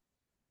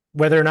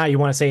 whether or not you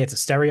want to say it's a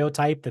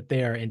stereotype that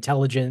they're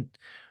intelligent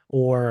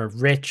or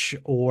rich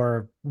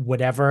or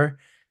whatever.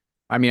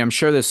 I mean, I'm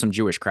sure there's some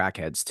Jewish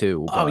crackheads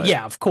too, Oh but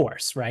yeah, of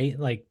course, right?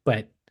 Like,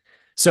 but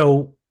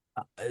so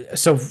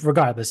so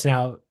regardless,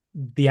 now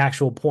the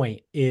actual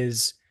point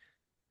is,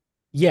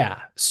 yeah,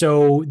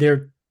 so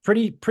they're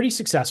pretty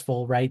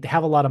successful, right? They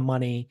have a lot of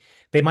money.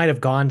 They might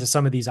have gone to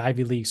some of these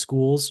Ivy League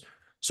schools.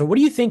 So what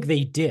do you think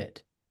they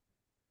did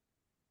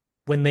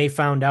when they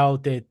found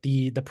out that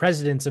the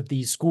presidents of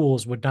these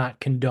schools would not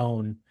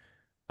condone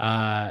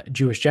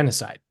Jewish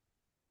genocide?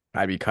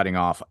 I'd be cutting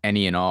off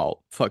any and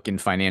all fucking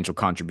financial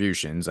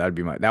contributions. That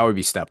would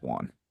be step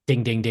one.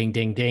 Ding, ding, ding,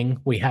 ding, ding.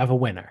 We have a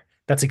winner.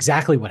 That's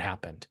exactly what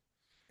happened.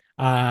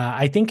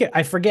 I think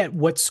I forget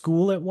what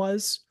school it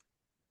was.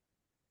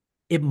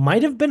 It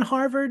might have been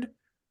Harvard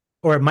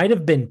or it might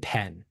have been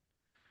Penn.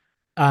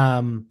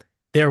 Um,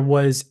 there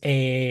was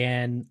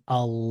an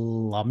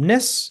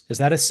alumnus. Is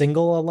that a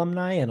single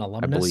alumni? An I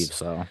alumnus? believe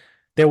so.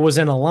 There was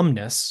an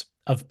alumnus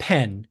of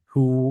Penn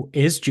who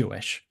is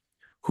Jewish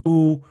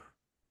who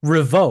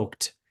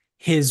revoked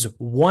his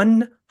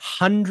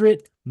 $100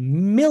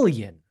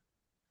 million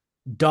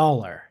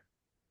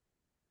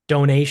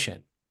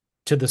donation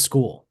to the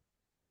school.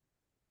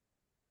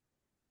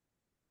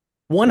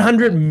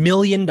 $100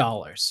 million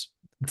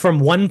from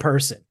one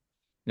person.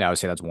 Yeah, I would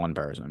say that's one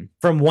person.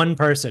 From one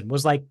person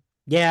was like,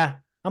 yeah,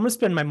 I'm going to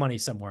spend my money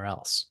somewhere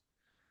else.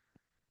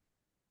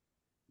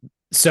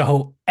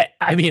 So,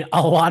 I mean,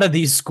 a lot of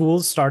these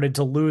schools started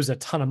to lose a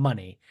ton of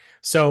money.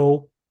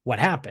 So, what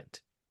happened?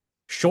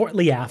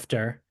 Shortly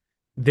after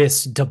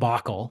this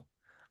debacle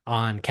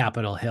on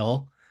Capitol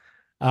Hill,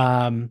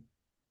 um,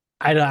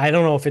 I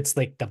don't know if it's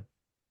like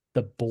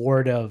the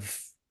board of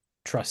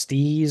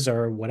trustees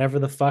or whatever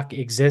the fuck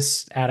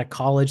exists at a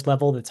college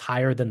level that's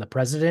higher than the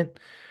president.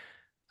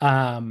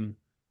 Um,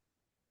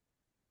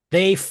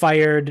 they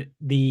fired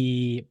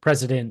the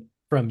president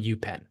from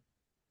UPenn.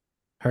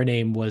 Her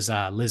name was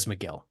Liz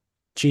McGill.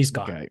 She's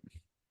gone. Okay.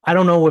 I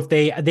don't know if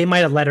they might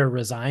have let her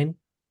resign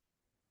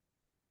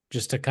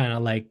just to kind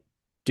of like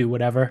do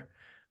whatever,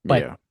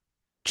 but Yeah.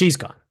 she's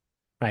gone,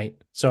 right?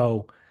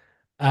 So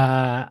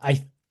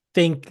I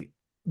think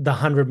the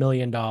 $100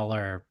 million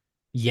That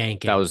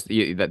yanking was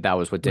that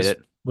was what did was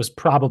it. was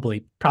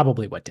probably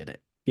what did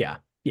it. Yeah,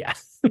 yeah.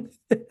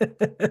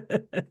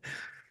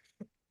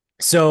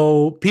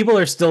 So people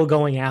are still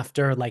going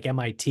after like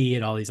MIT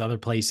and all these other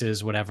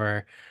places,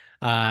 whatever.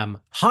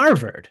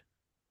 Harvard,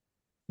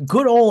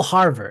 good old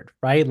Harvard,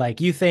 right? Like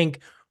you think,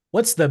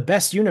 what's the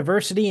best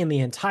university in the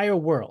entire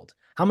world?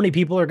 How many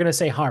people are going to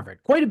say Harvard?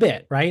 Quite a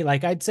bit, right?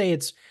 Like I'd say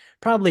it's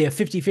probably a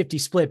 50-50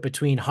 split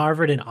between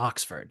Harvard and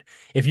Oxford.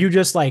 If you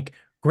just like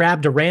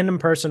grabbed a random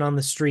person on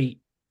the street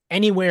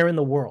anywhere in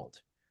the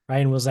world, right?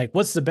 And was like,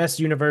 what's the best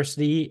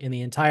university in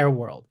the entire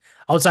world?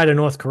 Outside of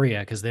North Korea,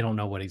 because they don't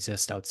know what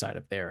exists outside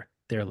of their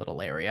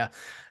little area.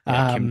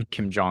 Yeah,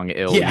 Kim Jong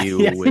Il, Yeah, yeah,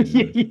 you and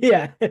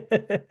yeah.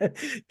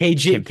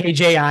 Kim.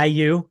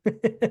 KJIU.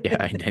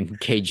 Yeah, and then Yeah.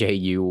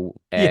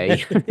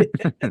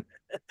 KJUA.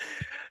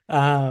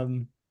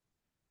 um,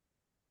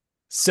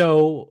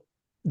 so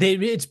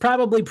it's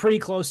probably pretty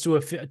close to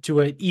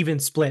an even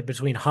split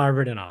between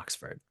Harvard and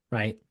Oxford,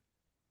 right?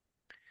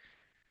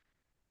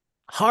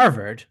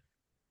 Harvard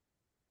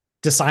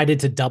decided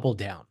to double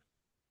down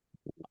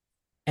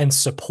and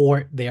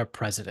support their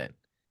president.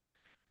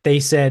 They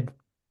said,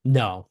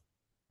 "No,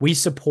 we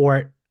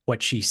support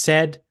what she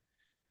said.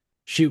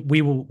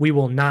 We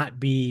will not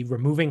be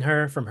removing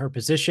her from her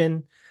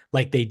position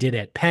like they did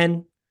at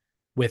Penn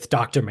with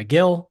Dr.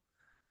 McGill.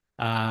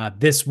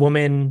 This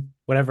woman,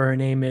 whatever her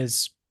name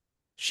is,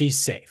 she's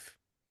safe."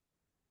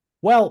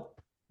 Well,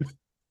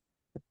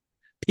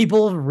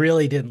 people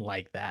really didn't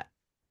like that.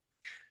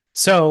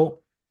 So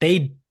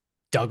they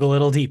dug a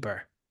little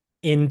deeper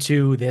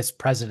into this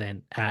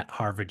president at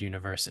Harvard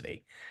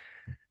University.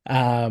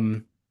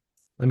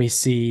 Let me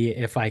see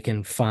if I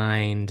can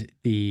find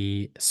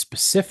the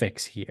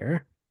specifics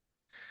here.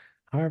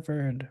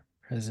 Harvard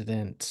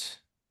president.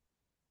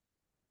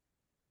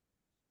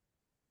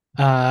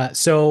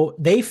 So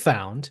they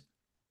found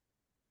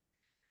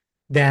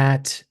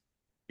that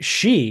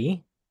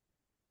she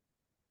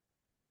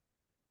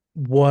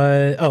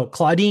was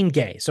Claudine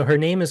Gay. So her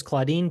name is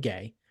Claudine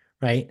Gay,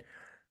 right?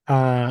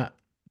 Uh,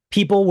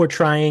 People were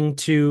trying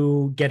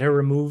to get her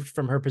removed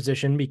from her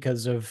position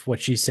because of what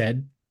she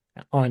said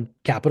on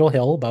Capitol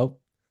Hill about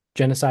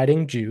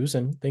genociding Jews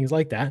and things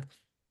like that.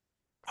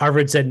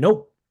 Harvard said,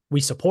 nope,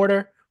 we support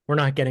her. We're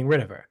not getting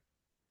rid of her.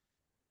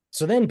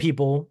 So then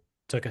people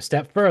took a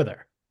step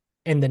further.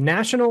 And the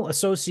National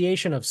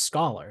Association of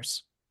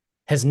Scholars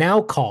has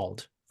now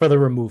called for the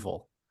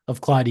removal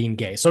of Claudine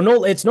Gay. So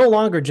no, it's no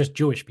longer just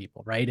Jewish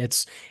people, right?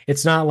 It's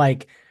not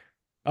like,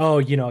 oh,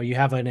 you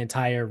have an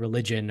entire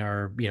religion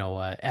or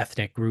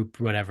ethnic group,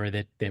 whatever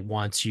that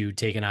wants you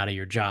taken out of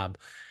your job.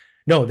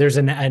 No, there's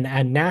a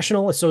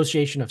National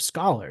Association of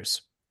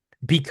Scholars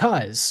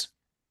because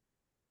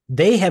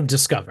they have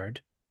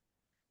discovered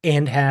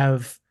and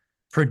have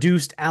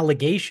produced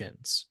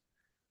allegations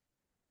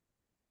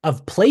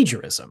of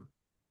plagiarism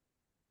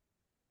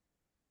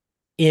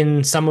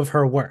in some of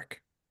her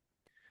work.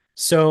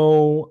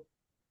 So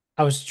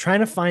I was trying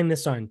to find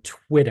this on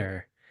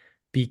Twitter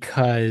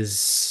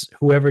because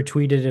whoever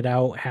tweeted it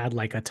out had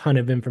like a ton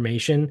of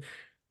information,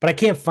 but I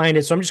can't find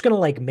it. So I'm just gonna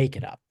like make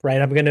it up,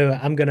 right?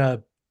 I'm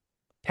gonna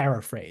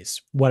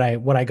paraphrase what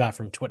I got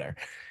from Twitter.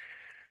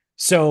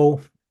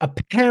 So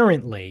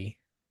apparently,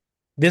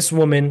 this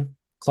woman,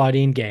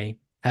 Claudine Gay,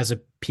 has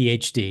a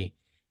PhD,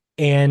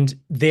 and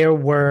there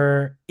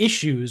were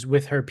issues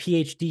with her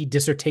PhD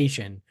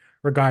dissertation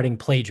regarding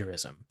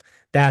plagiarism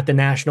that the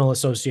National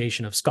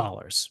Association of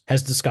Scholars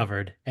has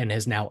discovered and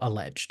has now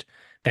alleged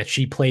that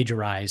she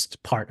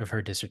plagiarized part of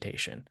her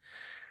dissertation.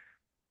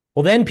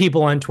 Well, then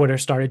people on Twitter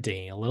started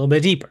digging a little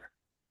bit deeper.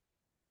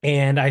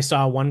 And I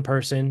saw one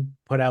person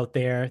put out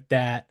there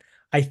that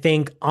I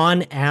think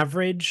on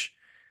average,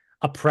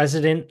 a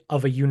president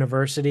of a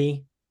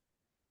university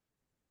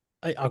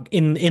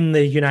in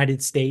the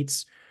United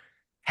States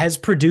has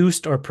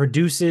produced or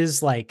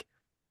produces like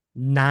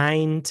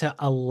 9 to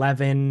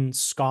 11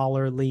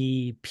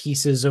 scholarly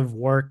pieces of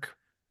work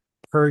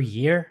per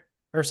year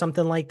or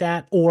something like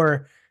that.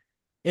 Or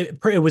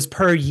it was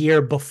per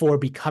year before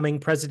becoming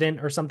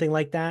president or something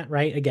like that,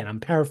 right? Again, I'm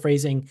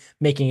paraphrasing,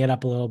 making it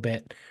up a little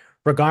bit.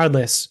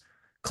 Regardless,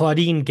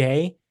 Claudine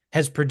Gay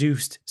has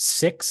produced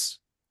 6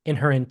 in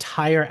her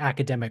entire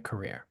academic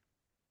career,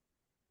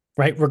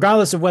 right?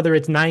 Regardless of whether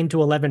it's 9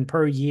 to 11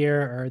 per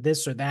year or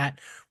this or that,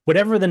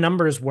 whatever the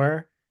numbers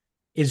were,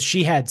 is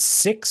she had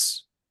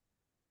 6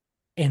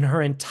 in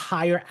her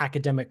entire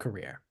academic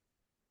career.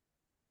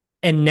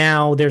 And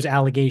now there's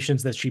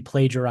allegations that she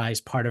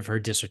plagiarized part of her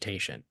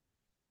dissertation.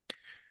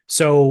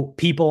 So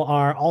people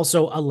are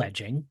also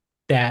alleging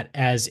that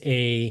as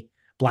a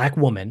Black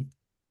woman,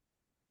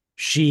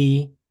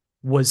 she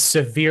was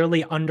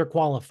severely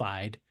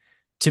underqualified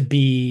to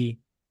be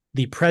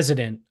the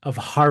president of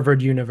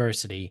Harvard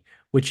University,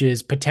 which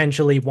is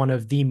potentially one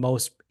of the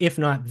most, if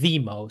not the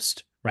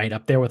most, right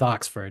up there with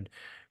Oxford,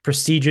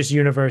 prestigious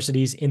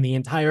universities in the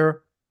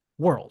entire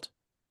world,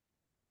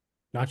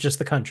 not just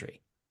the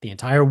country, the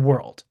entire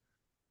world.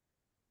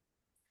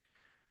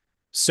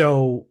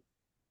 So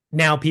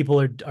now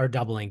people are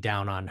doubling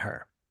down on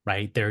her,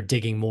 right? They're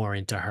digging more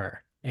into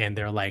her, and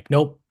they're like,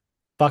 nope,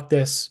 fuck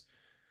this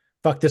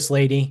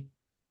lady.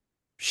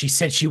 She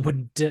said she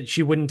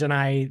wouldn't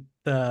deny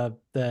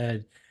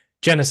the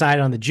genocide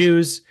on the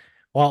Jews.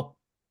 Well,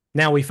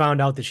 now we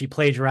found out that she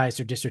plagiarized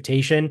her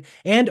dissertation.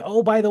 And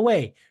oh, by the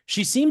way,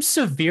 she seems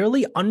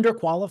severely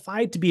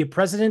underqualified to be a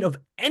president of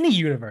any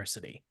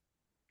university.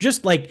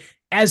 Just like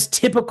as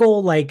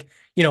typical, like,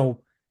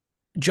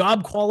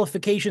 job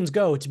qualifications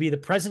go to be the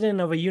president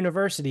of a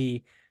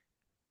university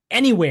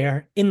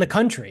anywhere in the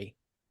country,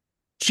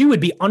 she would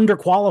be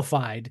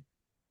underqualified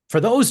for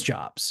those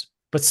jobs.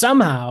 But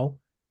somehow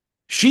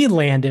she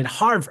landed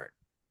Harvard.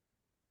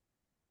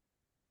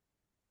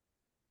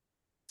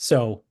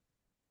 So,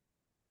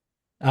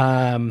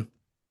 and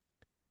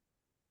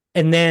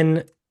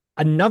then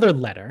another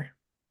letter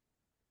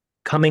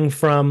coming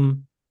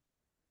from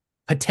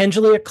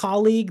potentially a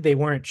colleague. They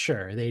weren't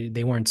sure.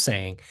 They weren't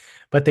saying,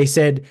 but they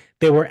said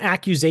there were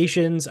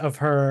accusations of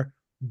her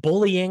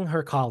bullying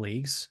her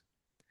colleagues,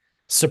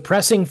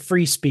 suppressing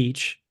free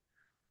speech,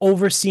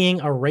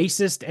 overseeing a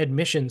racist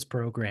admissions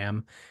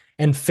program,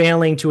 and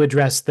failing to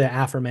address the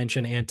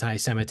aforementioned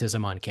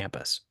anti-Semitism on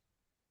campus.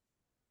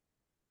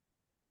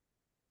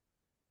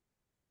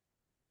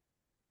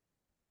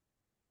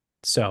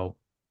 So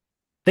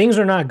things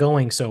are not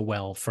going so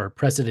well for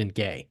President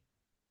Gay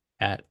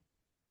at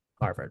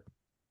Harvard.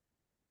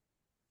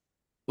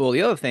 Well,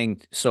 the other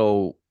thing,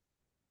 so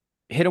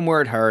hit them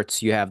where it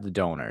hurts. You have the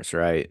donors,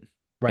 right?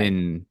 Right.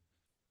 And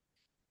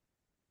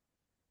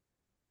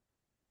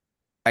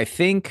I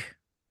think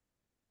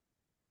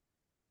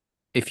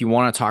if you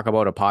want to talk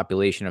about a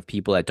population of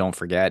people that don't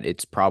forget,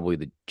 it's probably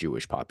the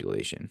Jewish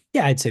population.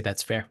 Yeah, I'd say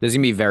that's fair. There's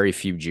gonna be very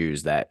few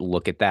Jews that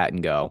look at that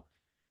and go,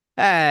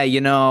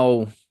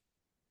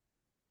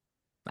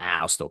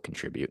 I'll still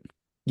contribute.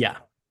 Yeah.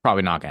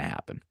 Probably not gonna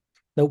happen.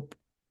 Nope.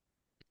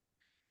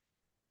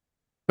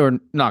 Or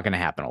not gonna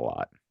happen a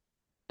lot.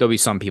 There'll be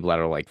some people that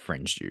are like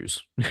fringe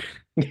Jews.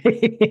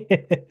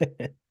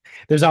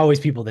 There's always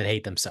people that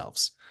hate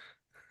themselves.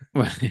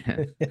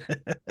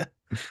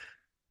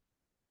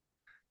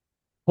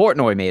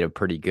 Portnoy made a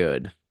pretty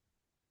good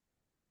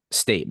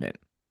statement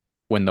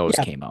when those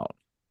Yeah, came out.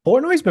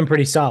 Portnoy's been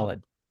pretty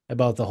solid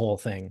about the whole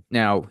thing.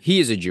 Now, he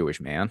is a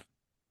Jewish man.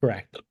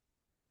 Correct.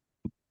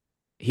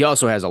 He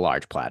also has a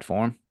large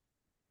platform.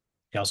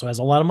 He also has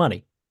a lot of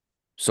money.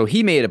 So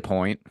he made a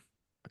point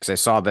because I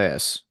saw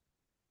this.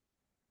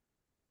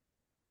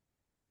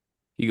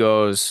 He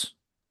goes,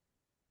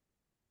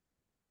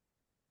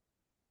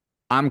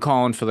 I'm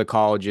calling for the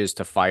colleges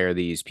to fire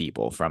these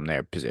people from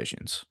their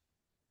positions.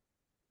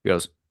 He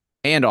goes,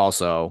 and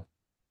also,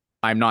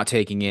 I'm not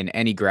taking in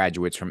any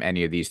graduates from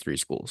any of these three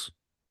schools.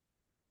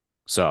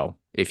 So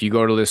if you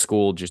go to this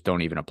school, just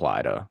don't even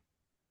apply to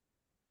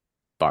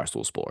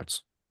Barstool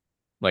Sports.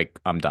 Like,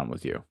 I'm done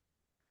with you,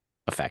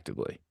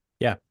 effectively.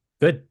 Yeah.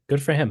 Good.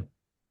 Good for him.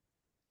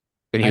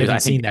 And I he was, I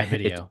haven't think seen that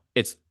video.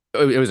 it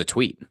was a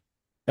tweet.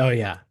 Oh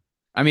yeah.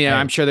 I mean,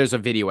 I'm Hey, sure there's a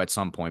video at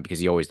some point because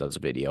he always does a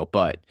video,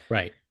 but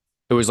right.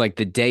 it was like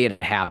the day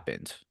it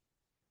happened.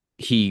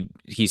 He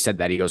said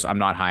that he goes, I'm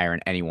not hiring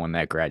anyone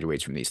that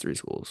graduates from these three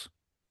schools.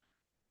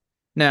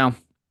 Now,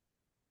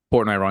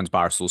 Portnoy runs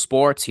Barstool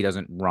Sports. He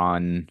doesn't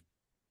run,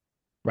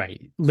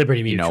 Right.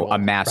 Liberty a Mutual.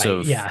 Right.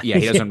 massive, Yeah. yeah,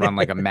 he doesn't run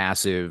like a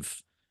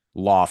massive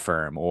law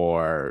firm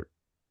or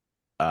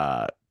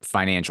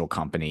financial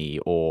company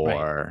Right.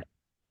 or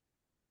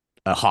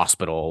a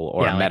hospital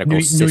or a Yeah, like medical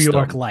New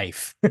York system.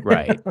 Life.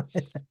 Right.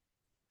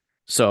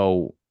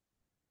 So,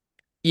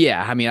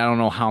 yeah, I mean, I don't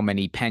know how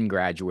many Penn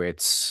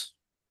graduates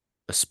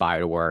aspire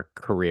to work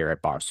career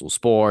at Barstool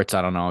Sports.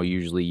 I don't know.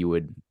 Usually you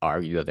would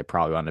argue that they're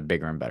probably on to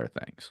bigger and better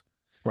things.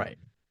 Right.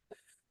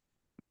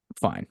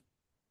 Fine.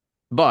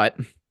 But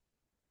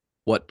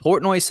what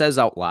Portnoy says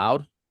out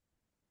loud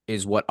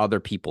is what other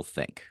people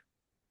think.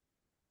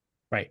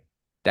 Right.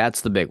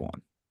 That's the big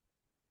one.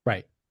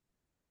 Right.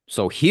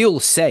 So he'll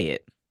say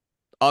it.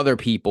 Other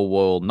people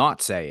will not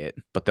say it,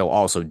 but they'll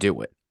also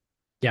do it.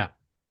 Yeah.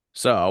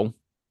 So,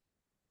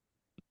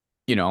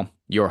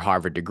 your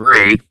Harvard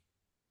degree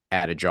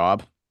at a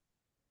job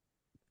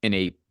in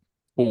a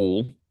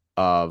pool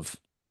of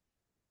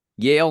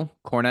Yale,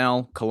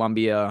 Cornell,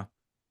 Columbia,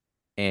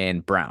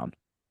 and Brown.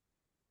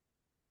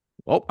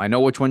 Oh, I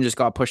know which one just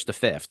got pushed to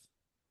fifth.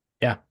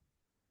 Yeah.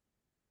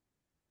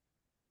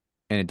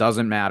 And it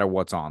doesn't matter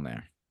what's on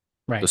there.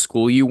 The Right.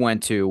 school you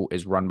went to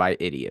is run by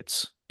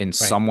idiots, and Right.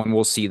 someone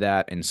will see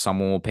that and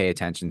someone will pay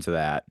attention to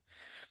that,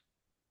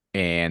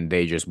 and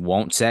they just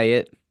won't say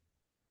it,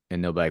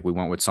 and they'll be like, we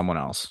went with someone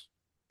else.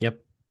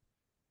 Yep.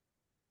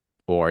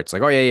 Or it's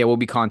like, oh, yeah, we'll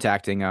be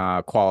contacting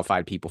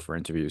qualified people for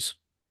interviews.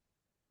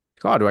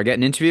 Oh, do I get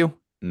an interview?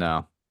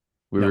 No.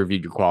 We Nope.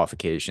 reviewed your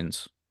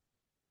qualifications.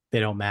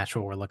 They don't match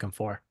what we're looking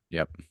for.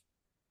 Yep.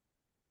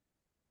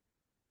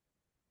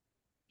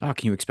 Oh,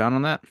 can you expound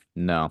on that?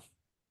 No.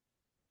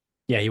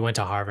 Yeah, he went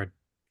to Harvard.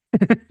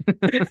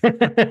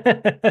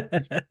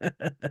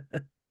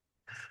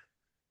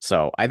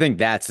 So I think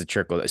that's the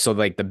trickle. So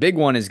like the big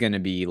one is going to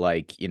be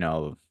like,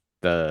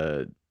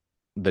 the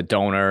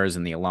donors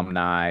and the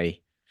alumni.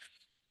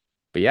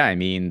 But yeah, I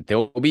mean, there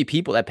will be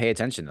people that pay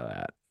attention to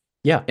that.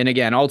 Yeah. And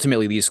again,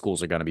 ultimately these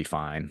schools are going to be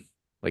fine.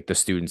 Like the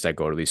students that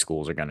go to these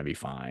schools are going to be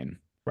fine.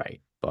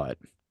 Right. But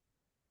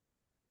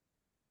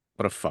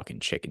what a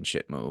fucking chicken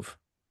shit move.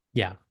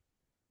 Yeah.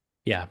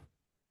 Yeah.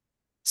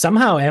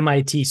 Somehow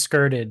MIT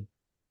skirted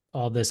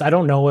all this. I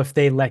don't know if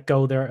they let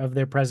go of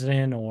their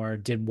president or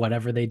did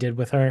whatever they did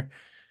with her.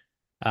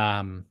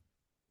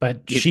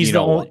 But she's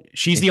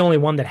the only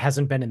one that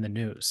hasn't been in the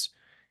news.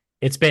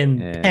 It's been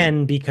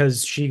Penn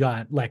because she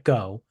got let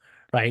go,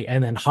 right?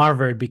 And then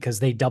Harvard because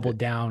they doubled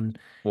down.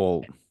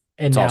 Well,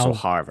 and it's now, also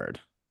Harvard.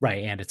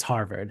 Right, and it's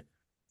Harvard.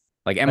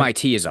 Like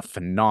MIT is a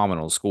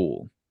phenomenal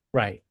school.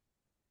 Right.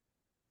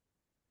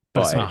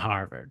 But it's not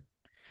Harvard.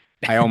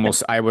 I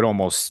would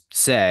almost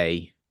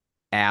say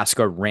ask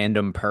a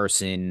random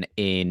person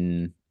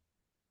in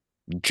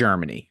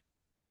Germany.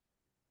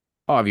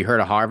 Oh, have you heard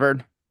of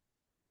Harvard?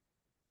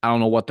 I don't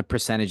know what the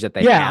percentage that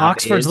they have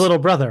Oxford's is. little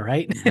brother,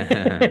 right?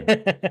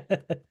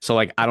 So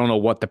like I don't know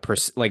what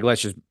the like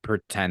let's just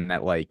pretend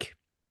that like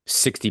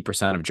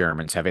 60% of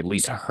Germans have at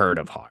least heard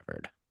of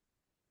Harvard.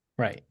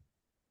 Right.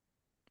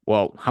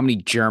 Well, how many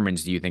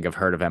Germans do you think have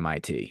heard of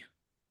MIT?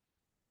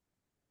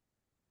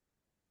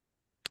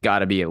 Got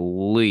to be at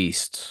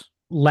least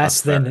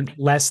less than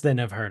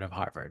have heard of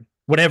Harvard.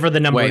 Whatever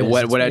the number is.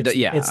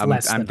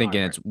 I'm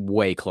thinking Harvard. It's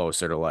way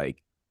closer to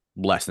like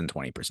less than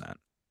 20%.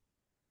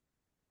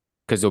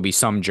 Because there'll be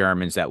some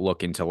Germans that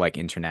look into like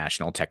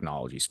international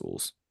technology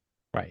schools.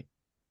 Right.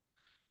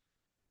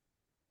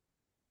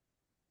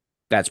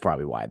 That's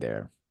probably why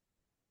they're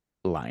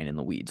lying in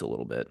the weeds a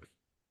little bit.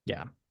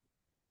 Yeah.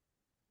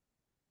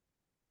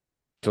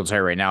 So I'll tell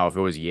you right now, if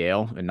it was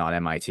Yale and not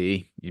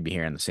MIT, you'd be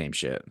hearing the same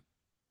shit.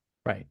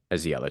 Right.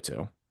 As the other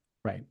two.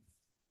 Right.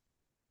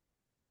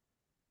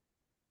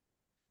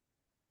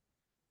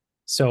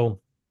 So,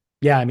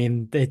 yeah, I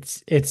mean,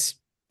 it's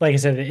like I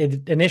said,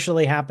 it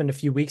initially happened a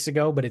few weeks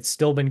ago, but it's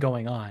still been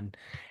going on.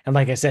 And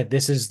like I said,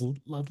 this is the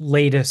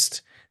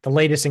latest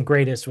and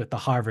greatest with the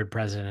Harvard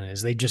president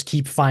is they just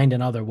keep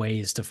finding other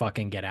ways to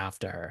fucking get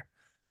after her.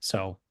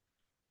 So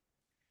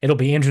it'll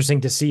be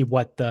interesting to see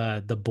what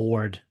the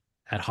board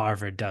at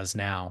Harvard does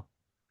now.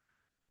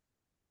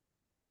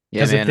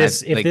 Because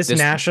if this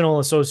National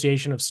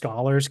Association of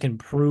Scholars can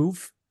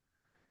prove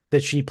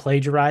that she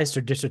plagiarized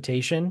her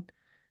dissertation,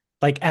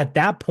 like at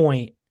that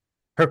point,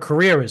 Her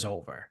career is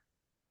over.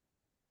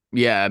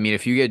 Yeah, I mean,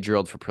 if you get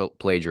drilled for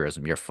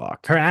plagiarism, you're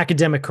fucked. Her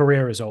academic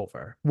career is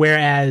over.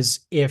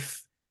 Whereas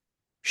if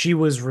she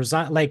was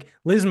resign like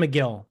Liz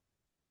McGill,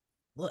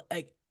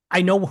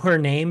 I know her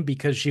name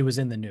because she was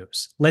in the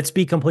news. Let's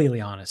be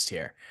completely honest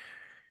here.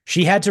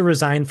 She had to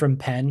resign from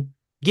Penn.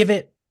 Give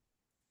it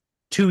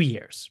 2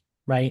 years,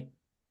 right?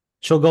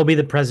 She'll go be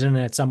the president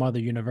at some other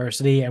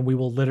university, and we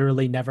will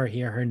literally never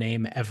hear her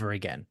name ever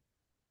again.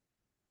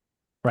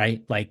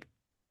 Right? Like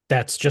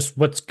that's just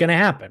what's gonna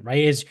happen,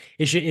 right? Is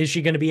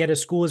she gonna be at a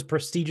school as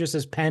prestigious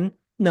as Penn?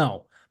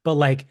 No. But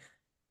like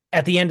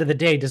at the end of the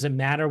day, does it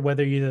matter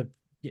whether you're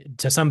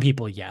to some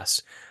people,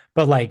 yes.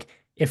 But like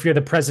if you're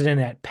the president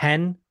at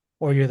Penn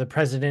or you're the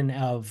president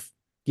of,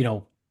 you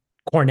know,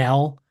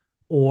 Cornell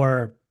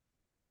or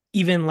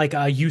even like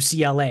a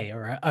UCLA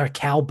or a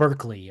Cal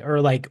Berkeley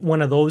or like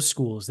one of those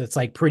schools that's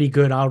like pretty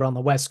good out on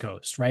the West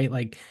Coast, right?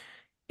 Like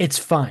it's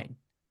fine.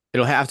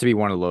 It'll have to be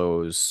one of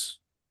those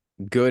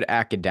good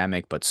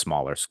academic but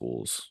smaller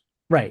schools.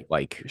 Right.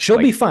 Like She'll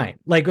be like fine.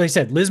 Like I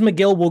said, Liz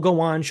McGill will go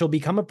on. She'll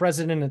become a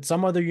president at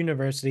some other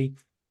university.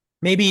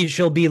 Maybe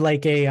she'll be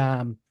like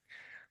a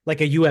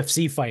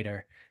UFC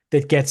fighter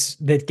that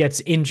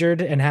gets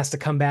injured and has to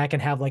come back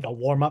and have like a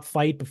warm-up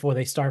fight before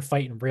they start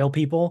fighting real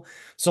people.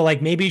 So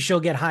like maybe she'll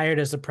get hired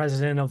as the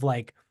president of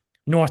like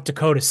North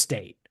Dakota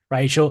State,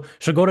 right? She'll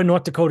go to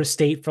North Dakota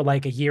State for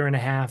like a year and a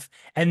half,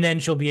 and then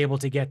she'll be able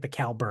to get the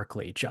Cal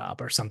Berkeley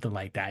job or something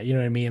like that. You know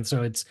what I mean?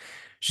 So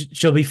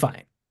she'll be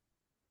fine.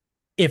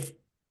 If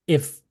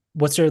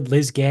what's her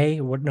Liz Gay?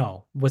 What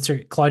no, what's her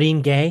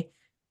Claudine Gay?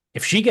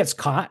 If she gets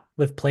caught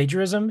with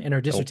plagiarism in her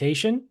nope,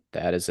 dissertation,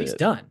 that is she's it.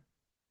 done.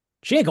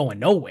 She ain't going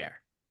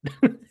nowhere.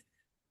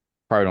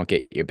 Probably don't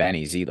get your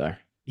bennies either.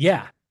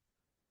 Yeah.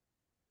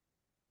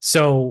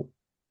 So,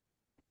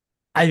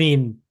 I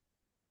mean,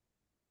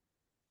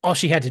 all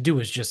she had to do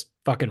was just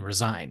fucking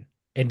resign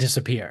and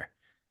disappear.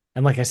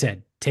 And like I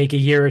said, take a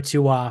year or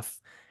two off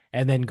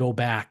and then go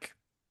back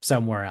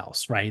somewhere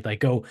else, right? Like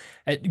go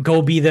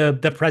be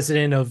the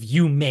president of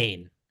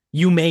UMaine,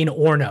 UMaine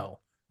Orno,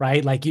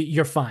 right? Like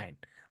you're fine.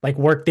 Like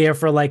work there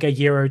for like a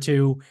year or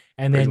two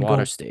and then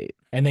Bridgewater go State.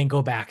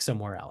 go back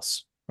somewhere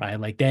else, right?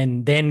 Like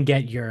then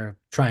get your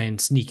try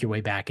and sneak your way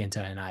back into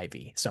an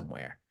Ivy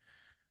somewhere.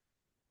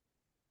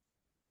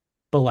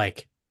 But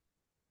like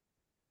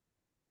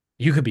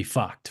you could be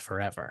fucked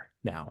forever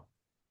now.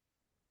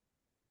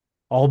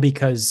 All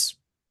because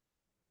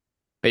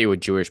Bet you a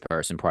Jewish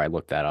person probably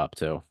looked that up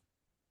too.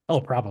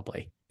 oh,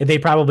 probably. They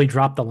probably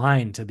dropped the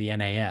line to the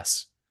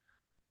NAS.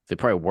 They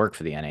probably work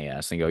for the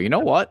NAS and go, you know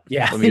what?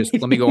 Yeah. Let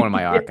me go into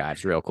my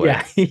archives real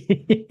Yeah.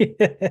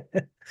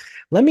 quick.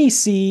 Let me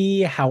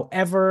see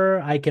however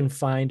I can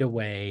find a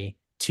way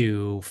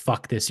to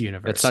fuck this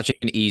That's such university.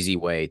 an easy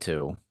way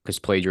too, because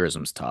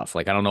plagiarism's tough.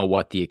 Like I don't know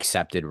what the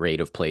accepted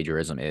rate of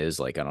plagiarism is.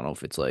 Like I don't know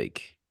if it's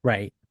like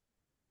Right.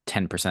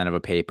 10% of a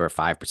paper,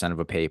 5% of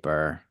a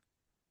paper.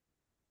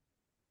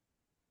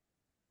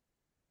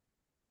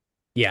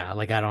 Yeah,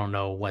 like I don't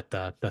know what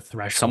the Someone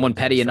threshold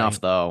petty is, enough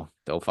right? though,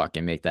 they'll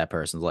fucking make that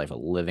person's life a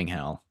living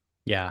hell.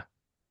 Yeah.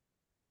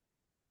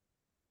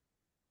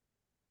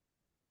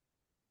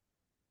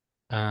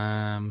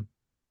 Um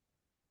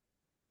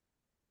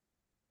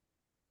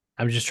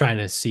I'm just trying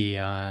to see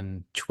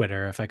on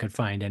Twitter if I could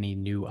find any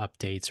new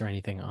updates or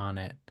anything on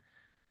it.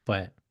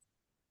 But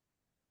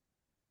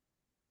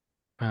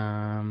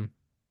um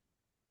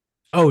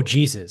oh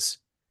Jesus.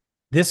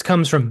 This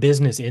comes from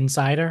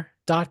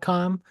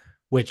businessinsider.com,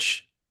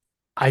 which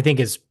I think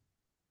is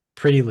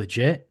pretty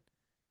legit.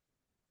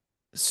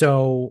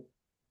 So,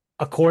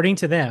 according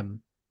to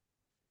them,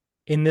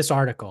 in this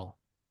article,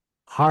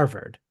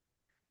 Harvard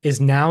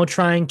is now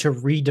trying to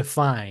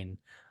redefine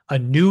a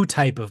new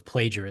type of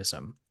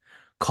plagiarism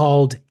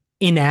called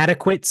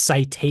inadequate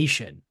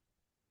citation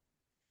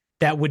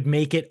that would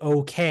make it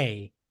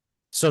okay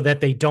so that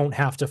they don't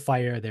have to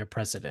fire their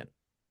president.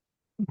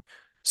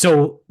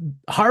 So,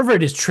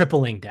 Harvard is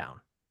tripling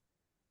down.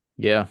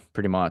 Yeah,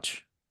 pretty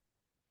much.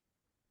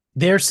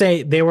 They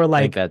were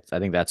like, I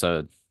think that's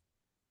a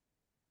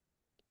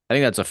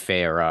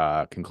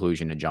fair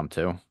conclusion to jump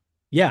to.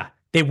 yeah,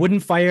 they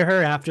wouldn't fire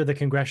her after the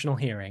congressional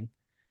hearing,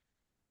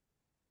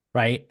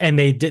 right? And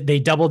they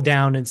doubled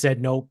down and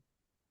said, nope,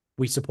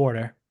 we support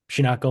her.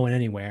 She's not going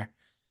anywhere.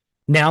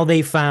 Now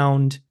they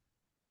found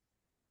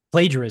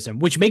plagiarism,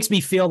 which makes me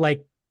feel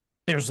like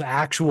there's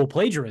actual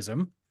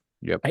plagiarism,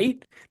 Yep.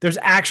 right? There's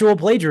actual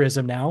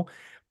plagiarism now.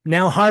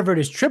 Now Harvard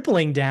is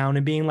tripling down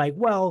and being like,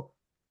 well,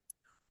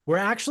 we're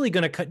actually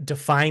going to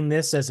define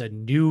this as a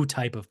new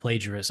type of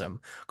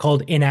plagiarism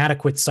called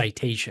inadequate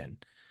citation.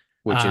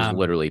 Which is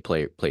literally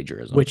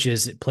plagiarism. Which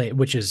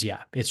is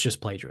yeah, it's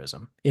just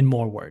plagiarism in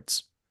more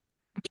words.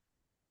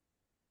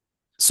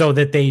 So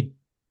that they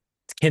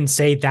can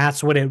say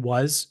that's what it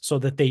was so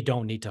that they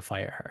don't need to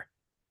fire her.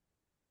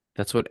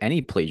 That's what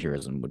any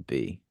plagiarism would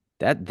be.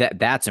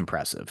 That's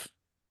impressive.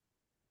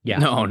 Yeah.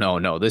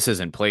 No. This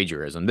isn't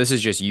plagiarism. This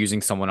is just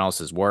using someone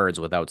else's words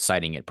without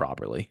citing it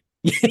properly.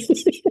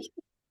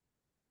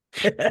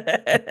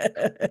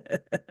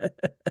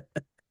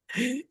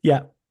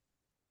 Yeah.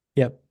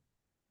 Yep.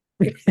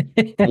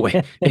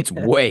 It's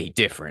way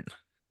different.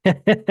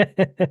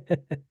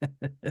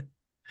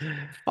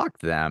 Fuck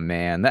them,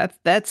 man.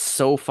 That's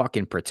so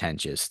fucking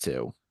pretentious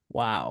too.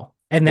 Wow.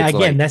 And It's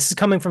again, like this is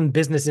coming from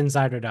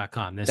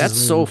businessinsider.com. This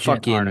is a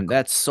legit article.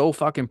 that's so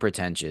fucking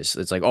pretentious.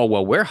 It's like, oh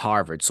well, we're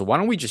Harvard, so why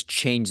don't we just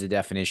change the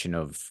definition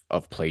of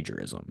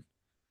plagiarism?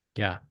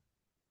 Yeah.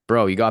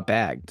 Bro, you got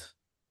bagged.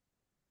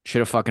 Should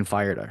have fucking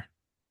fired her.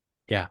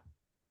 Yeah.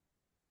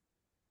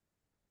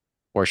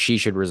 Or she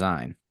should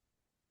resign.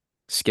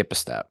 Skip a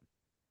step.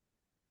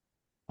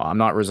 Well, I'm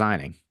not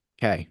resigning.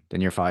 Okay, then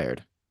you're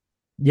fired.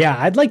 Yeah.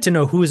 I'd like to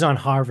know who's on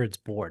Harvard's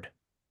board,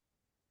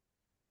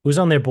 who's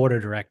on their board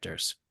of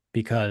directors,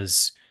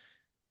 because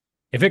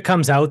if it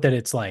comes out that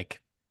it's like,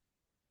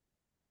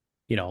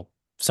 you know,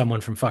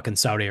 someone from fucking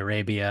Saudi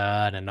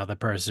Arabia and another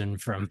person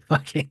from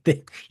fucking,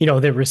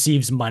 that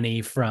receives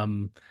money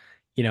from,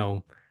 you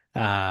know,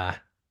 uh,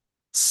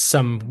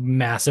 some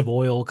massive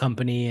oil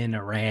company in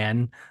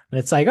Iran. And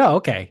it's like, oh,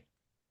 okay.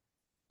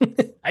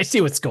 I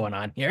see what's going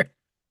on here.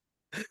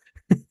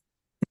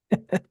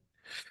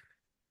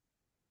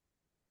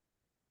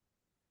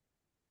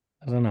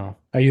 I don't know.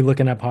 Are you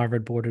looking up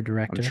Harvard Board of I'm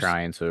Directors?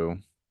 trying to.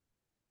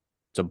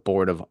 It's a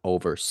board of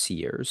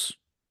overseers.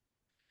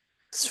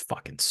 It's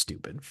fucking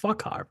stupid.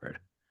 Fuck Harvard.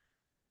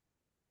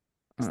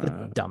 It's the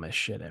Uh, dumbest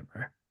shit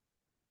ever.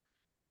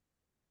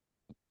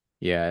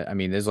 yeah, I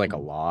mean, there's like a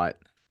lot.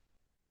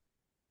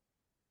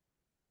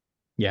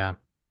 Yeah.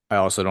 I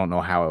also don't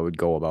know how I would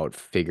go about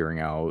figuring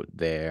out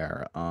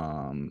their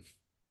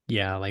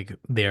Yeah. Like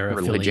their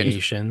religion.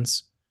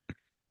 affiliations.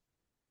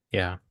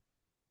 Yeah.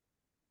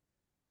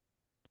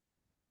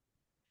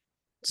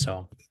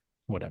 So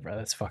whatever.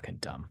 That's fucking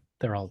dumb.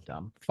 They're all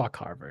dumb. Fuck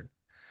Harvard.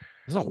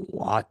 There's a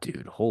lot,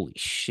 dude. Holy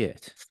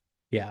shit.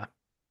 Yeah.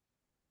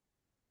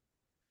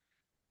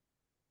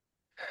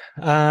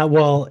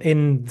 Well,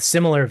 in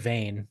similar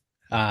vein,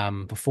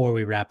 before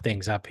we wrap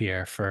things up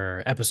here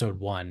for episode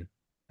one,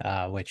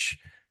 which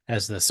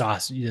as the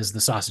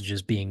sausage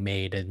is being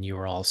made and you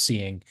are all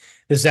seeing,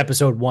 this is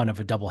episode one of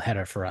a double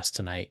header for us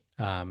tonight.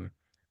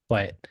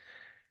 But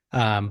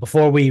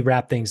before we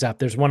wrap things up,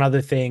 there's one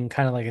other thing,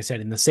 kind of like I said,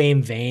 in the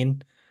same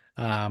vein,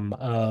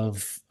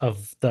 of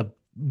the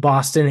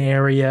Boston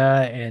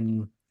area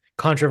and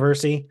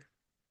controversy.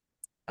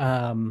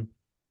 Um,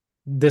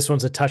 this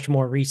one's a touch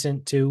more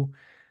recent too,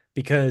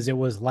 because it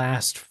was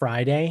last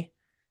Friday.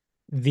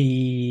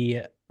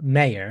 The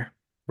mayor,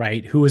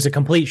 right, who is a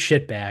complete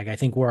shitbag. I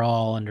think we're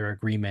all under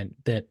agreement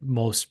that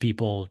most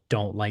people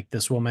don't like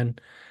this woman,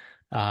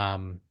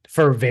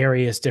 for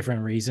various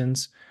different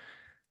reasons.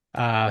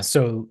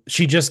 So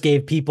she just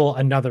gave people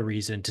another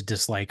reason to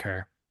dislike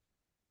her,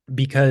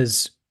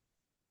 because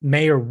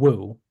Mayor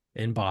Wu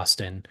in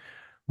Boston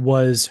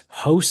was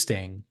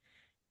hosting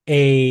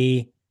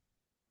a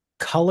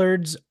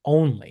coloreds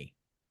only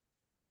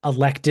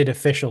elected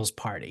officials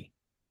party,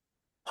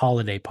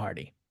 holiday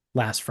party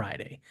last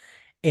Friday.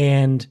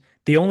 And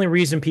the only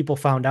reason people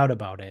found out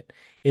about it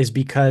is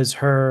because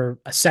her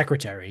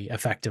secretary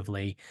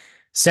effectively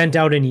sent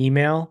out an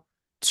email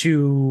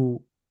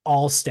to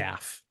all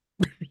staff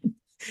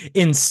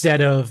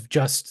instead of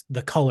just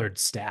the colored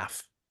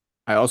staff.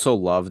 I also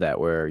love that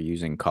we're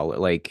using color.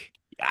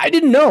 I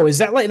didn't know. Is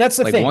that that's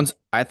the thing? Once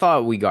I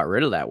thought we got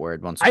rid of that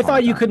word once I upon a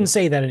thought you couldn't time.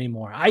 say that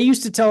anymore. I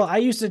used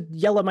to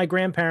yell at my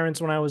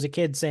grandparents when I was a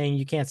kid saying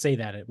you can't say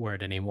that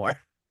word anymore.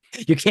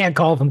 You can't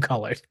call them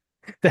colored.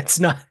 That's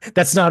not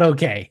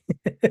okay.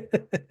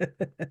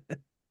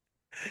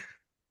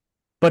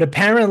 But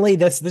apparently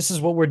this is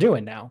what we're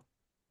doing now,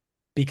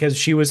 because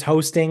she was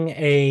hosting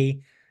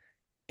a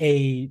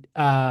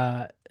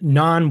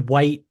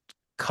non-white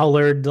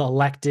colored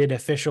elected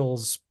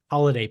officials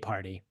holiday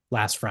party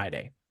last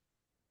Friday.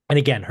 And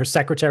again, her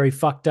secretary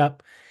fucked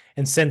up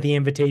and sent the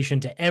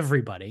invitation to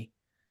everybody.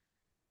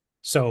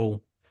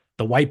 So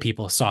the white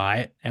people saw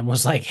it and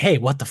was like, "Hey,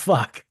 what the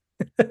fuck?"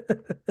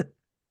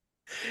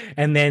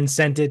 And then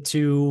sent it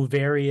to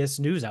various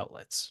news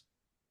outlets.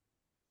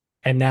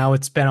 And now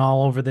it's been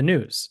all over the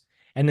news.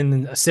 And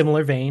in a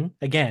similar vein,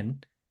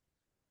 again,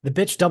 the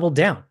bitch doubled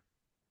down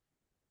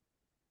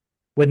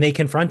when they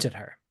confronted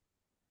her.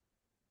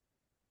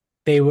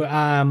 They were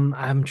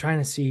I'm trying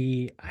to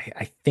see.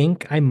 I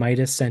think I might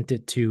have sent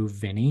it to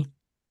Vinny,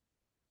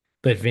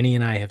 but Vinny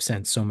and I have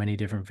sent so many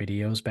different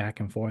videos back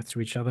and forth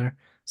to each other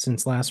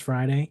since last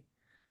Friday.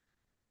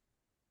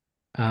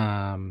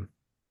 Um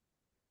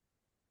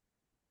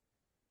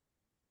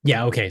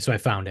yeah, okay, so I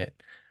found it.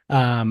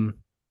 Um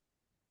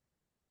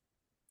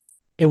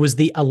it was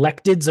the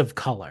Electeds of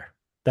Color.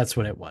 That's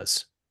what it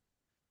was.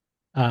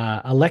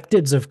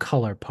 Electeds of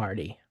Color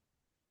Party.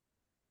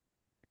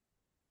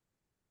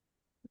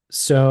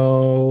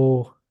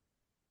 So,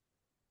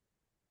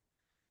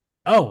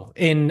 oh,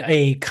 in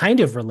a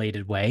kind of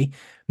related way,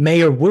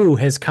 Mayor Wu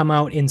has come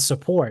out in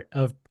support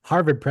of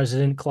Harvard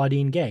President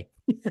Claudine Gay.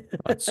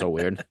 That's so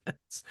weird.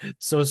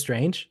 So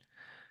strange.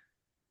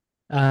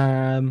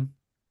 Um,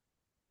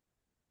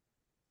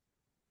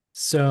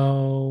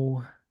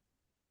 so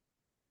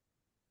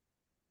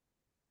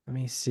Let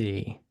me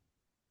see.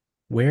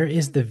 Where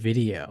is the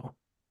video?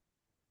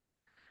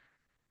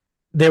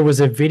 There was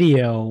a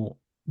video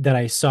that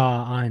I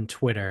saw on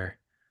Twitter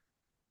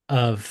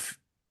of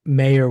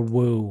Mayor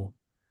Wu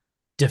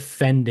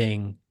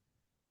defending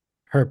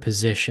her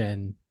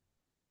position.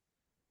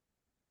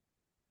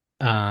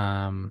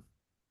 Um,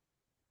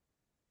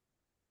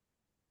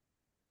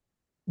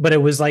 but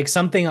it was like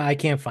something I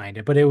can't find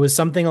it, but it was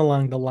something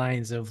along the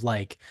lines of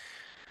like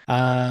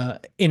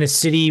in a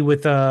city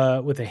with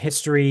a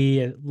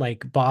history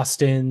like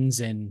Boston's,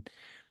 and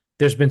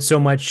there's been so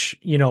much,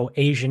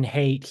 Asian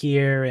hate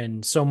here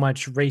and so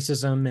much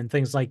racism and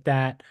things like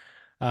that.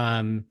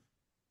 Um,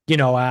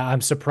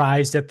 I'm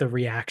surprised at the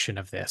reaction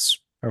of this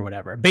or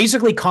whatever.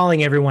 Basically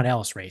calling everyone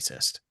else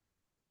racist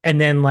and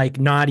then like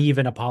not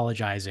even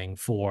apologizing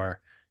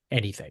for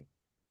anything.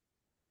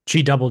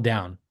 She doubled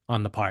down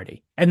on the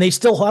party and they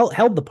still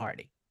held the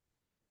party,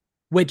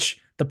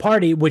 which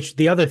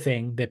the other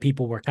thing that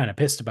people were kind of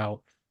pissed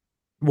about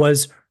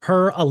was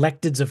her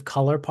Electeds of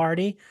Color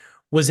party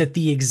was at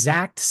the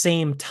exact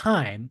same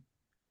time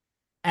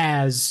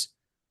as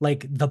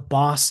like the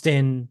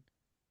Boston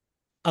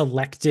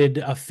elected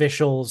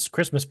officials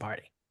Christmas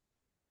party.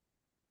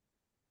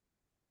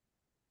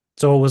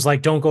 So it was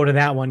like, don't go to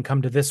that one,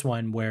 come to this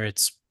one where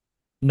it's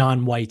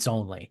non-whites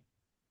only.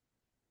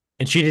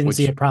 And she didn't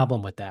see Which, a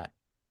problem with that.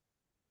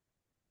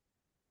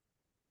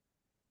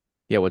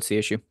 yeah, what's the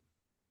issue?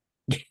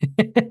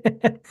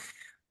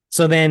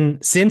 So then,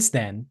 since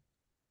then,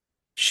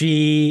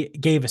 she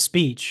gave a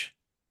speech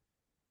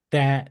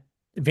that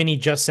Vinny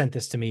just sent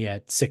this to me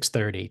at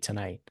 6:30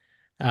 tonight.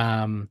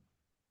 Um,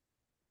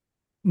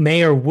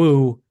 Mayor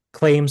Wu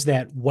claims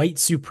that white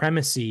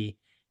supremacy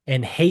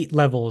and hate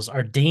levels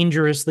are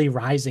dangerously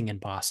rising in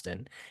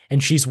Boston,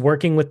 and she's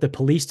working with the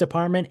police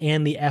department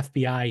and the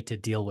FBI to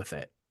deal with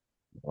it.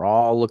 We're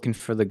all looking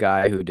for the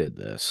guy who did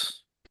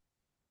this.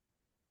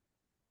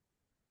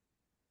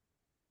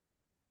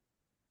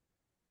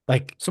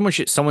 Like,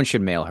 Someone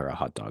should mail her a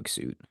hot dog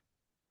suit.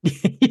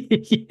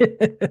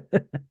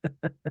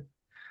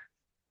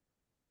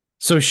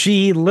 so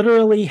she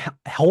literally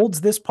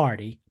holds this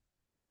party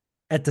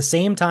at the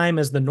same time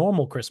as the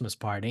normal Christmas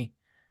party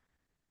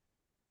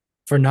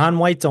for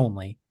non-whites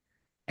only.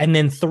 And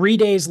then 3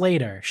 days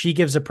later, she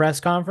gives a press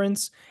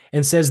conference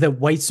and says that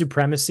white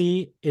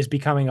supremacy is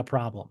becoming a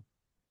problem.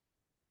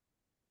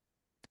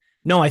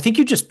 No, I think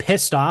you just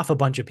pissed off a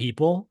bunch of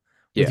people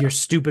with Yeah. your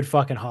stupid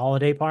fucking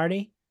holiday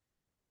party.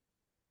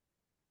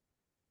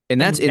 And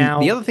that's And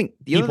and the now other thing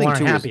the other people thing aren't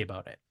too is happy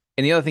about it.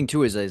 and the other thing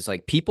too is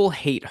like people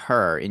hate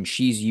her and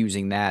she's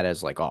using that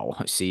as like, oh,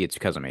 see, it's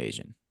because I'm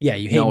Asian. Yeah,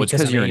 you hate No, me it's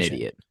because because I'm you're an Asian.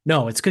 idiot.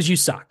 No, it's because you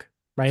suck,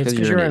 right? It's It's because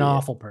because you're an you're an idiot.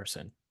 awful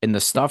person. And the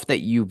stuff that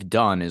you've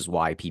done is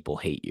why people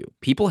hate you.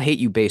 People hate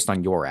you based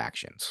on your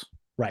actions,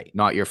 Right,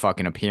 not your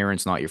fucking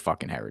appearance, not your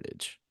fucking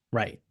heritage.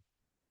 right,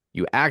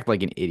 You act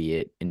like an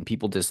idiot and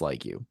people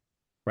dislike you.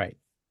 right.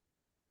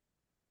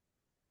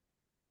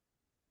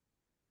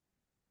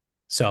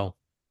 So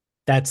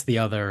that's the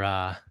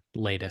other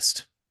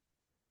latest.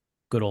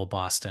 Good old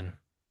Boston.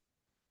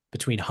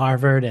 Between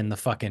Harvard and the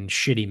fucking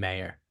shitty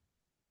mayor.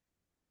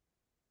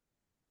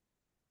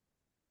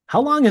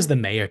 How long is the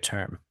mayor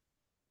term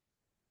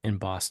in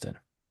Boston?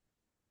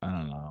 I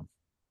don't know.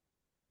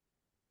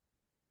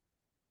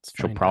 Let's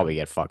She'll find probably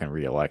out. get fucking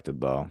reelected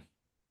though.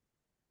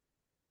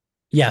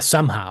 Yeah,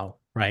 somehow,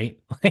 right?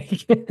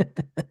 Like,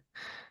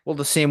 Well,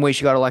 the same way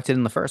she got elected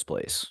in the first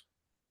place.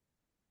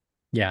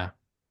 yeah.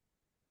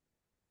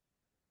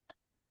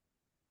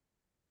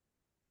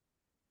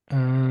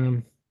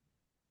 Um,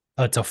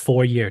 oh, it's a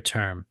 4-year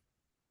term.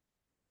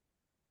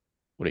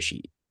 What is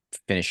she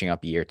finishing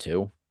up year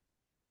two?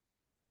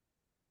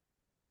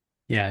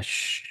 Yeah,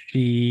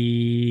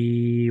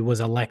 she was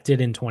elected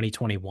in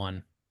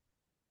 2021.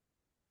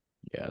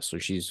 Yeah, so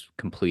she's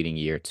completing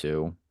year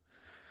two.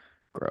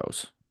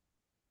 Gross.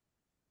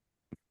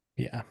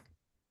 Yeah.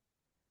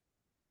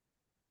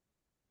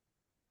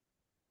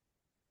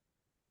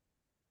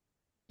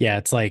 Yeah,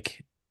 it's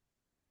like,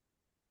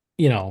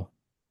 you know,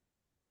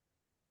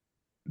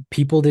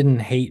 people didn't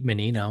hate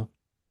Menino.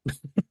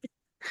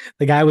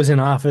 The guy was in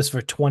office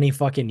for 20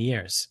 fucking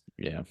years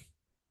Yeah.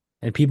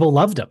 and people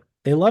loved him.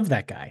 They loved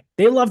that guy.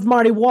 They loved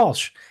Marty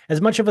Walsh. As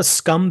much of a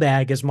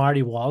scumbag as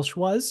Marty Walsh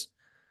was,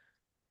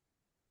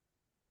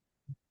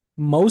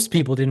 most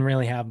people didn't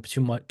really have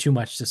too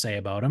much to say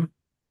about him.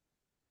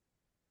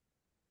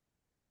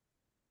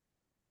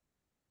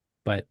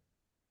 But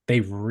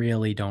they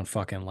really don't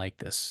fucking like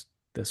this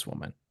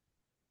woman.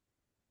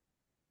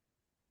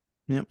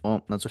 Yeah.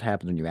 Well, that's what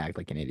happens when you act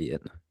like an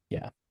idiot.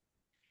 Yeah.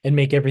 And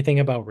make everything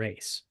about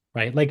race,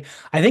 right? Like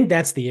I think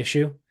that's the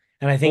issue.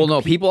 And I Well, think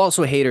no, people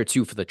also hate her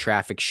too for the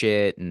traffic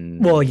shit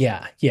well, and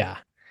yeah, yeah.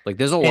 like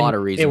there's a lot And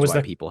of it reasons was why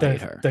the people hate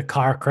the her. the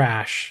car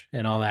crash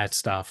and all that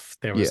stuff.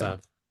 There was Yeah. a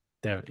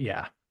there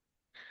yeah.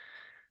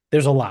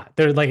 There's a lot.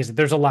 There, like I said,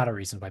 there's a lot of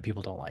reasons why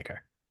people don't like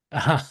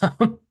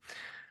her.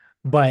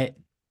 But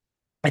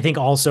I think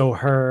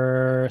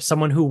also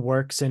someone who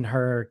works in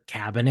her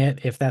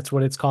cabinet, if that's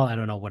what it's called. I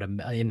don't know what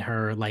in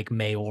her like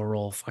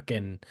mayoral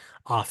fucking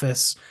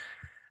office,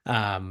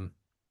 um,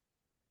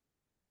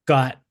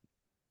 got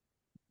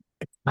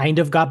kind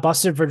of got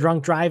busted for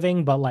drunk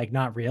driving, but like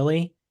not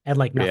really. And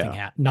like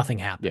Yeah. nothing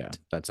Yeah. happened.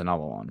 That's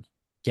another one.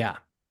 Yeah.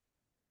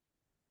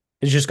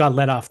 It just got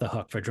let off the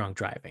hook for drunk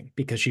driving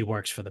because she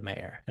works for the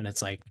mayor. And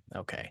it's like,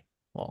 okay,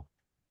 well,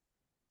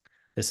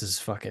 this is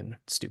fucking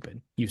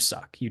stupid. You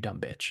suck, you dumb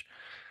bitch.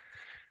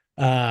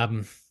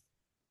 Um,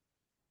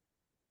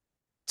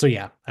 so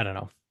yeah, I don't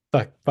know.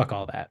 Fuck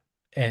all that.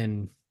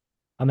 And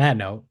on that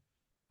note,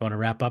 you want to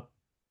wrap up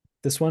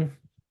this one?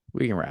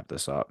 We can wrap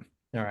this up.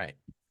 All right.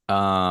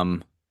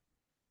 Um,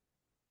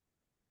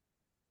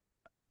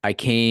 I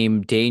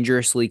came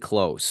dangerously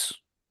close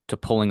to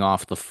pulling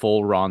off the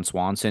full Ron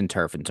Swanson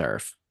turf and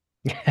turf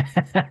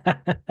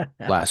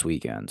last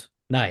weekend.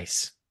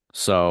 Nice.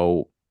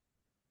 So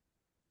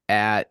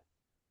at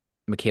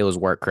Michaela's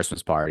work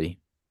Christmas party,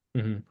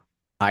 Mhm.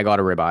 I got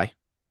a ribeye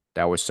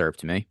that was served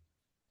to me.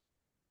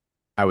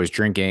 I was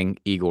drinking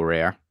Eagle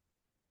Rare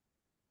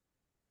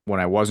when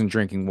I wasn't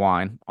drinking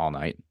wine all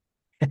night.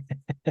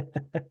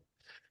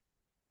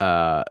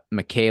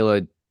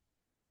 Michaela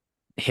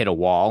hit a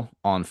wall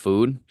on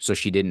food, so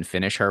she didn't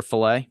finish her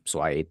fillet, so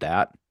I ate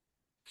that.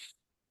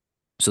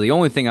 So the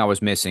only thing I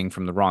was missing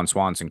from the Ron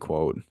Swanson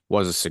quote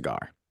was a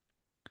cigar.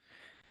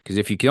 Because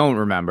if you don't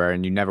remember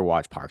and you never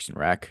watched Parks and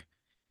Rec,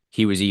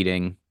 he was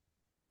eating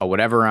a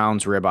whatever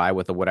ounce ribeye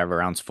with a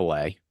whatever ounce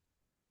fillet,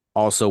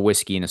 also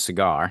whiskey and a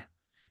cigar.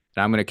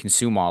 And I'm going to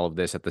consume all of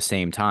this at the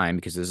same time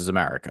because this is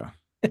America.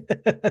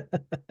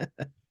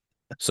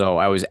 So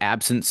I was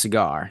absent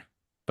cigar,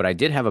 but I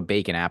did have a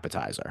bacon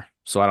appetizer.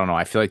 So I don't know.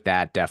 I feel like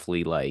that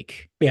definitely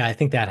like Yeah, I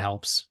think that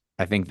helps.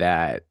 I think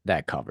that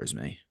covers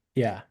me.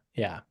 Yeah,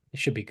 yeah. It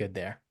should be good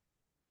there.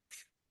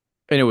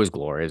 And it was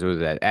glorious. It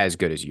was as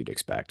good as you'd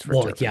expect for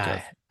Well, turf and yeah,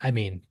 turf. I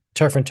mean,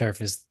 turf and turf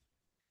is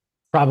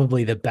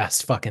probably the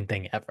best fucking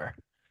thing ever.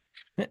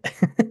 I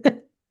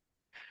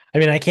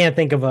mean, I can't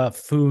think of a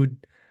food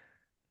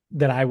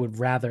that I would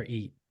rather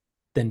eat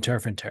than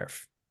turf and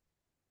turf.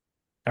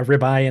 A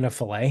ribeye and a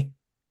fillet.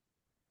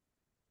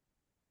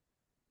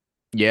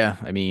 Yeah,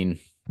 I mean,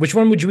 Which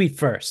one would you eat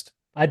first?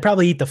 I'd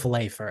probably eat the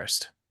fillet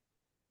first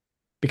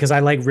because I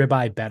like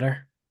ribeye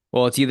better,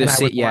 well, it's either and I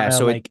would want yeah, to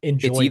so like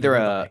it's enjoy the either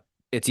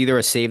ribeye.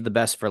 a save the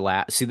best for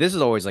last. See, this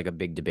is always like a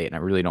big debate, and I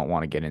really don't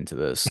want to get into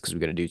this because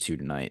we got to do two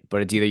tonight.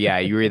 But it's either yeah,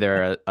 you're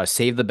either a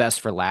save the best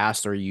for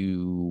last, or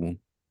you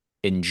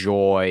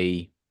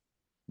enjoy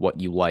what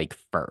you like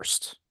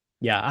first.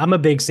 Yeah, I'm a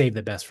big save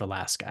the best for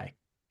last guy.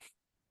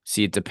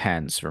 See, it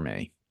depends for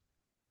me.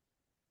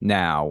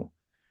 Now,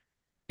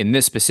 in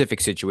this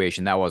specific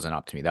situation, that wasn't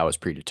up to me. That was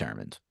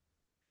predetermined.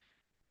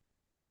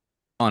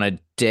 On a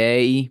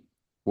day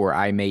where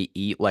I may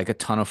eat like a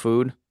ton of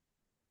food,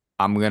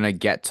 I'm gonna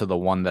get to the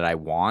one that I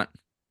want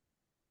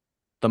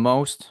the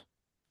most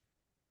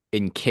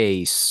in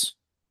case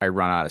I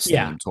run out of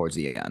Yeah, steam towards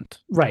the end.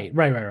 right.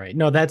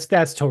 No, that's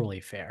totally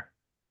fair.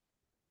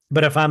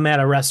 But if I'm at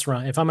a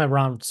restaurant, if I'm at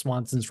Ron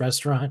Swanson's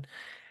restaurant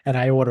and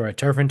I order a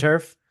turf and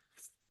turf,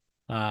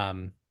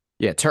 um,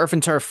 Yeah, turf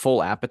and turf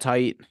full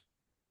appetite.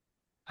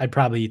 I'd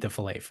probably eat the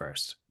fillet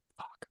first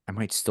Fuck, I to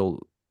might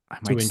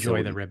enjoy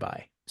still the eat.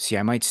 ribeye. See,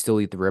 I might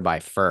still eat the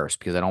ribeye first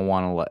because I don't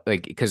want to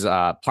like because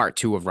part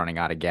two of running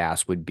out of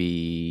gas would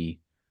be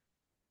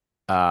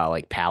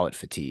like palate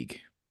fatigue.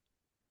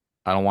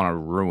 I don't want to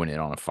ruin it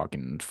on a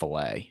fucking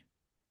fillet.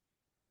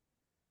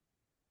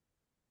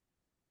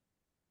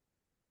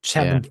 Just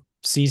have Yeah. them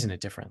season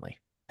it differently.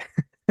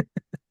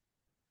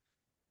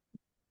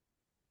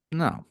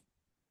 No.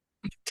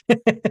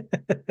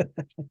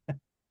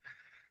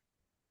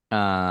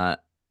 Uh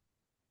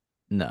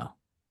no.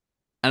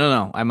 I don't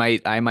know.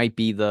 I might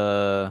be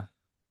the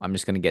I'm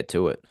just gonna get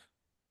to it.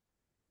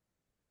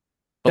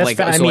 But That's like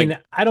fa- I so mean,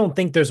 like I don't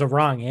think there's a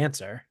wrong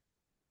answer.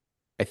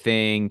 I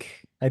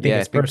think I think yeah,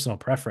 it's personal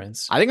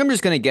preference. I think I'm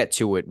just gonna get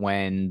to it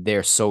when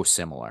they're so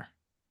similar.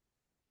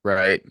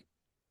 Right.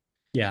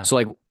 Yeah. So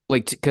like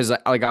because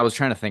like I was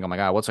trying to think, I'm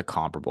like, what's a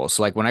comparable?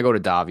 So like when I go to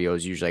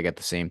Davio's, usually I get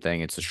the same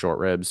thing. It's the short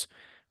ribs.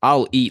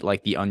 I'll eat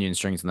like the onion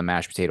strings and the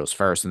mashed potatoes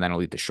first, and then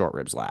I'll eat the short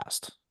ribs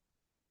last.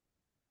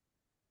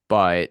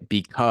 But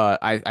because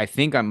I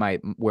think I might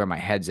where my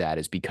head's at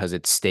is because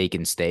it's steak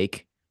and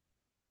steak,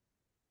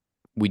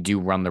 we do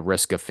run the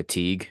risk of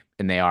fatigue,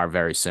 and they are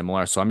very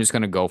similar. So I'm just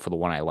gonna go for the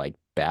one I like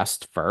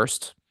best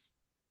first,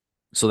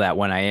 so that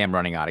when I am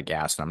running out of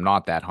gas and I'm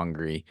not that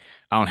hungry,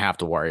 I don't have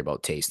to worry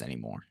about taste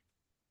anymore.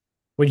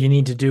 What you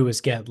need to do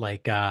is get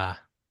like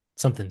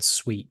something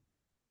sweet,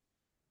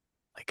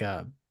 like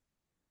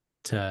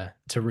to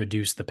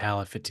reduce the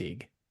palate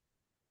fatigue.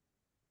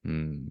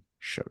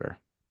 Sugar.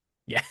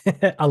 Yeah.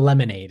 A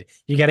lemonade.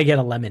 You got to get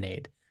a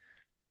lemonade.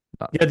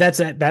 Uh, Yeah,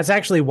 that's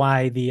actually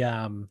why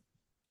the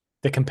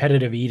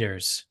competitive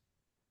eaters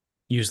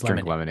use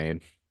Drink lemonade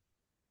lemonade.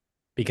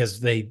 because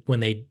they when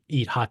they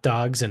eat hot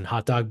dogs and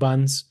hot dog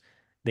buns,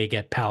 they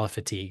get palate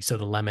fatigue. So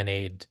the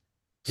lemonade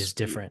is Sweet.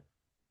 different.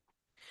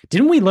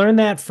 Didn't we learn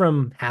that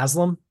from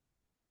Haslam?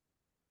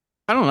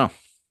 I don't know.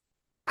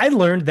 I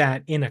learned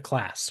that in a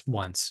class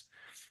once.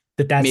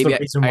 That's the Maybe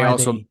reason I why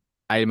also they,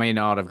 I may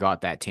not have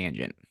got that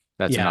tangent.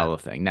 That's yeah. another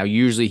thing. Now,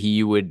 usually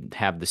he would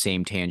have the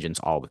same tangents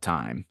all the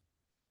time.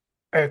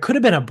 Or it could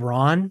have been a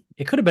Braun.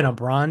 It could have been a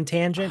Braun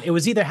tangent. It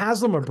was either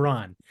Haslam or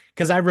Braun.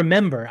 Because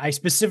I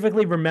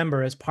specifically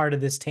remember as part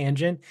of this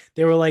tangent,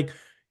 they were like,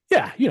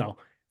 yeah, if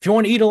you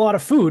want to eat a lot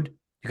of food,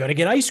 you got to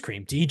get ice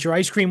cream to eat your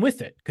ice cream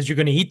with it. Because you're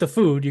going to eat the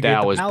food, you get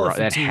That the was palate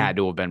That had fatigue,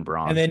 to have been and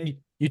Braun. then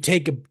you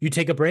take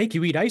a break,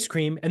 you eat ice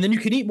cream, and then you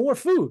can eat more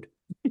food.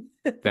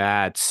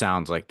 That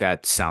sounds like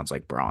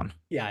Braun.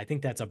 Yeah, I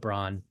think that's a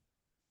Braun.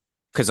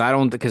 Because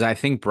I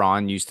think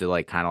Braun used to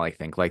like kind of like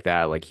think like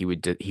that. Like he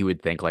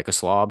would think like a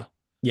slob.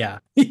 Yeah.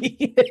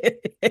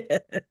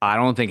 I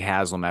don't think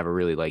Haslam ever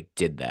really like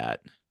did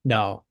that.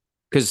 No.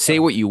 Because say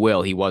No. what you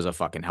will, he was a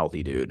fucking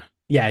healthy dude.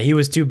 Yeah, he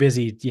was too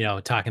busy,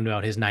 talking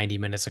about his 90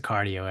 minutes of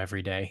cardio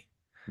every day.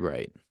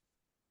 Right.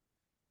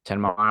 10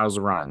 miles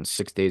a run,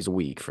 6 days a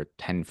week for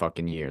 10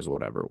 fucking years,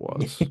 whatever it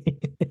was.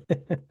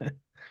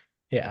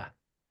 Yeah.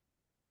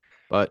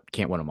 But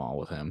can't win them all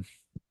with him.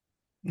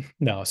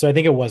 No, so I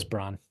think it was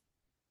Braun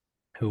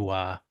who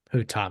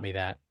taught me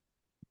that.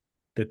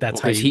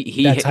 That's Well, how because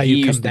you that's how he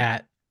you used to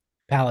combat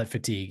palate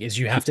fatigue is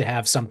you have to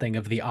have something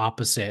of the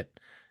opposite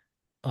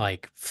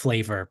like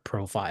flavor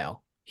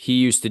profile. he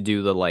used to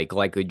do the like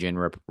glycogen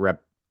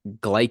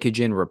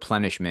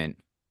replenishment.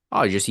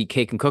 Oh, you just eat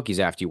cake and cookies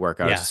after you work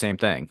out. It's the Yeah. same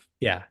thing.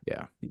 Yeah.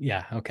 Yeah.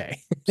 Yeah.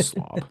 Okay.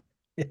 Slob.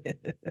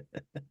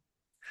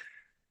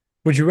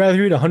 Would you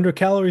rather eat 100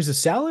 calories of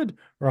salad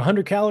or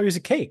 100 calories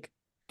of cake?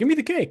 Give me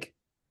the cake.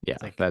 Yeah.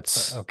 It's like,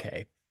 That's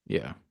okay.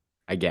 yeah.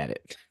 I get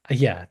it.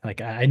 Yeah,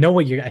 like I know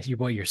what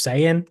you're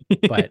saying,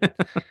 but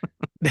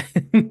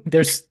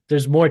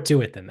there's more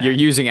to it than You're that.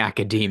 using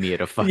academia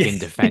to fucking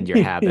defend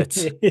your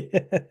habits.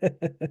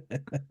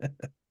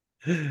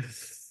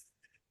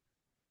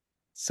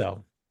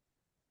 So,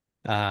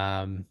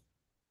 um,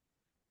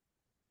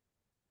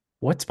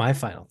 what's my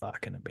final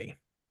thought going to be?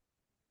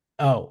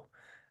 Oh,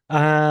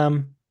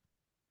 um,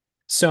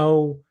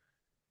 so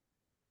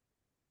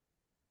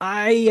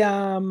I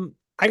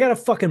got a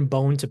fucking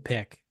bone to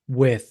pick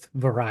with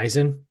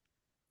Verizon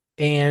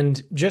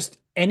and just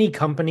any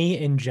company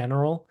in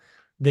general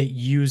that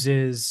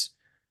uses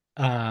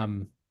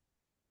um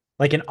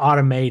like an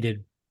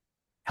automated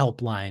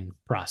helpline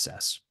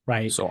process,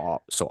 right? So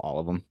all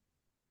of them.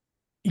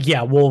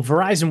 Yeah, well,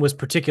 Verizon was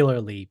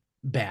particularly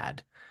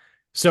bad.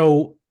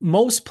 So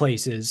most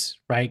places,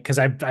 right? Because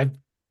I've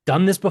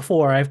done this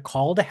before. I've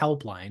called a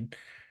helpline.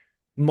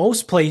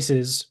 Most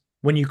places,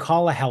 when you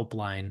call a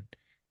helpline,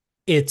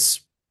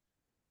 it's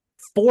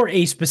for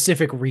a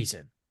specific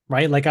reason,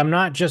 right? Like I'm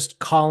not just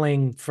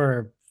calling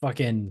for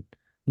fucking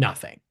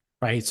nothing,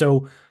 right?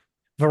 So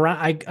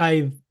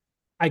I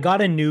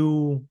got a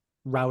new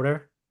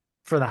router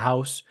for the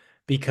house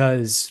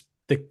because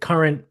the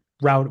current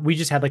route we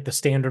just had like the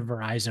standard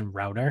Verizon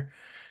router.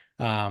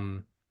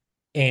 Um,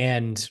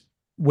 and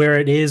where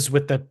it is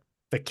with the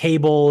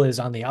cable is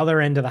on the other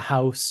end of the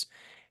house,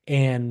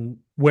 and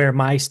where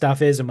my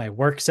stuff is and my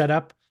work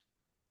setup,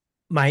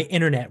 my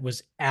internet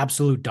was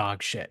absolute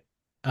dog shit.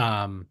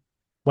 Um,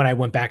 when I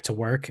went back to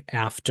work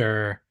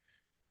after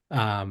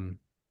um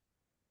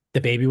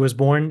the baby was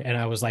born, and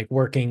I was like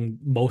working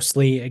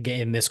mostly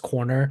again in this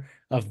corner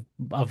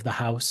of the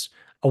house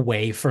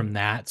away from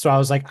that. So I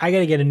was like, I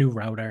gotta get a new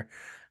router.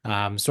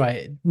 So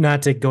I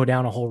not to go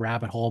down a whole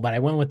rabbit hole, but I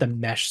went with the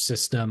mesh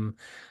system.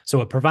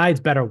 So it provides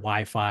better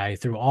Wi-Fi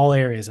through all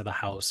areas of the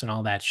house and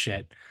all that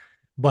shit.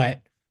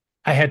 But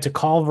I had to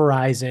call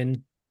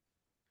Verizon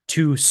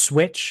to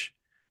switch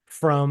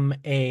from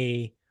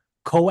a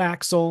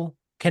coaxial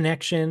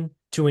connection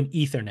to an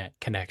Ethernet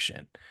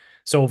connection.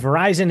 So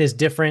Verizon is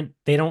different.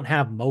 They don't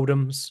have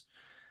modems.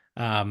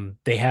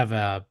 They have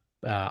a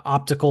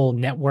optical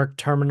network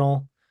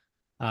terminal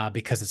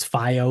because it's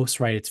FiOS,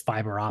 right? It's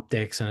fiber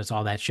optics and it's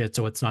all that shit.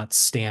 So it's not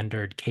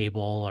standard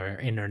cable or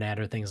internet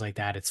or things like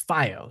that. It's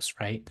FiOS,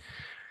 right?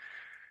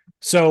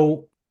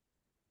 So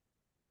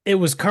it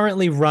was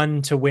currently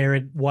run to where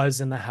it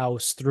was in the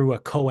house through a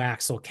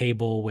coaxial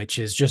cable, which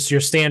is just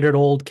your standard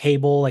old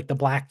cable, like the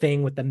black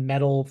thing with the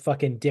metal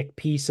fucking dick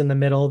piece in the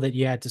middle that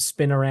you had to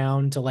spin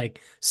around to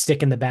like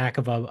stick in the back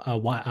of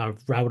a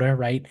router,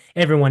 right?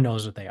 Everyone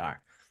knows what they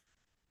are.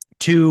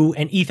 To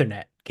an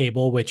Ethernet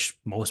cable, which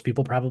most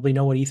people probably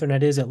know what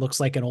Ethernet is. It looks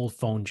like an old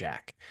phone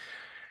jack.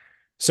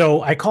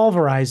 So I call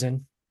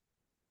Verizon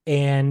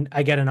and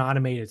I get an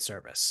automated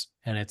service.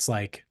 And it's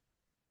like,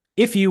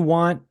 if you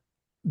want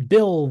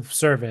bill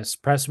service,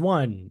 press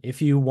one.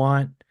 If you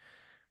want,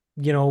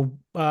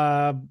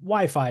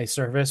 Wi-Fi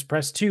service,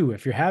 press two.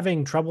 If you're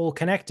having trouble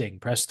connecting,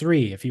 press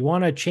three. If you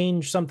want to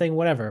change something,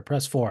 whatever,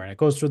 press four. And it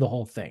goes through the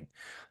whole thing.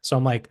 So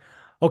I'm like,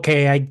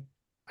 okay,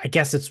 I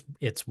guess it's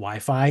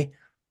Wi-Fi.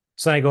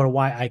 So I go to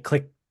I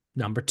click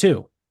number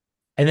two.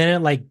 And then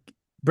it like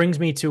brings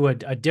me to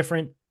a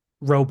different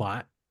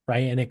robot,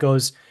 right? And it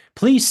goes,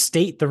 please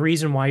state the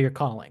reason why you're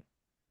calling.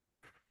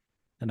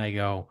 And I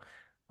go,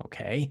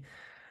 okay.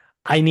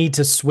 I need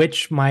to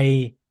switch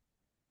my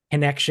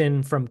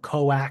connection from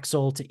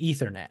coaxial to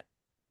Ethernet.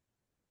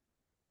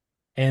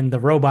 And the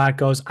robot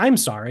goes, I'm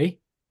sorry.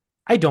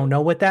 I don't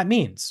know what that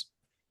means.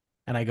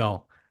 And I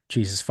go,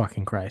 Jesus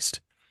fucking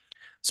Christ.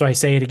 So I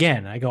say it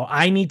again. I go,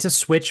 I need to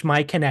switch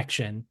my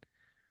connection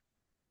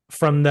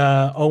from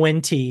the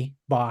ONT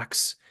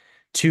box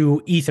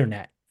to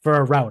Ethernet for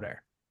a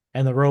router.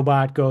 And the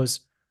robot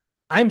goes,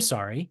 I'm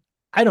sorry.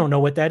 I don't know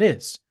what that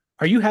is.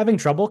 Are you having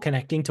trouble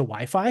connecting to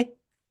Wi Fi?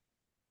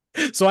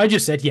 So I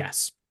just said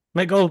yes.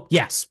 I go,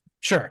 yes,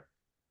 sure.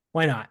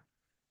 Why not?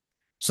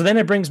 So then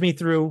it brings me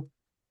through,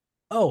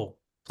 oh,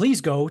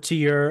 please go to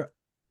your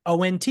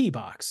ONT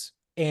box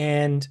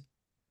and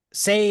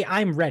say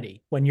I'm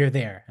ready when you're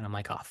there. And I'm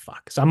like, oh,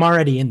 fuck. So I'm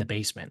already in the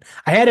basement.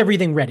 I had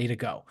everything ready to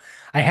go.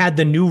 I had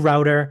the new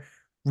router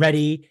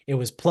ready. It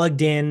was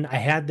plugged in. I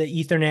had the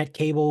Ethernet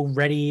cable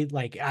ready.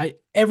 Like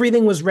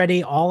everything was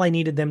ready. All I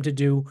needed them to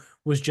do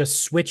was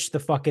just switch the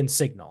fucking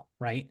signal,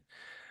 right?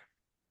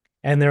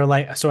 And they're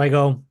like, so I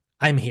go,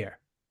 I'm here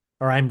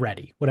or I'm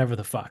ready, whatever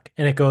the fuck.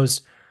 And it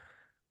goes,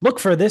 look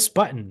for this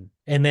button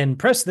and then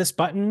press this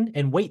button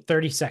and wait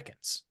 30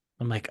 seconds.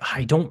 I'm like,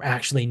 I don't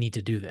actually need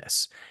to do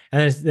this.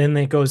 And then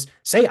it goes,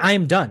 say,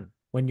 I'm done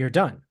when you're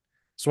done.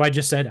 So I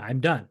just said, I'm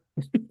done.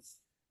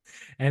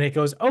 And it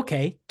goes,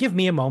 okay, give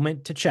me a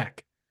moment to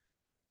check.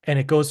 And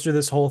it goes through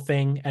this whole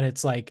thing. And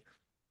it's like,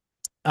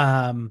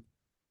 um,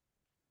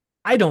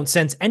 I don't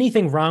sense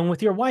anything wrong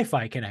with your Wi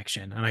Fi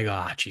connection. And I go,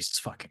 ah, Jesus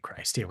fucking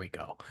Christ, here we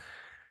go.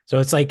 So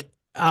it's like,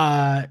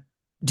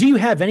 do you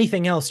have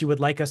anything else you would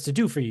like us to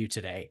do for you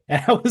today?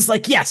 And I was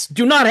like, yes,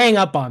 do not hang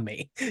up on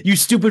me, you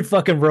stupid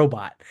fucking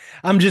robot.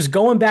 I'm just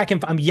going back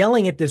and I'm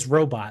yelling at this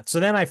robot. So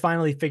then I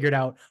finally figured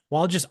out,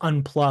 well, I'll just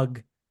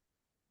unplug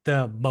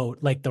the mode,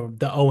 like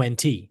the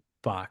ONT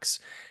box.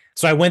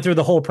 So I went through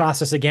the whole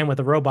process again with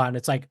the robot, and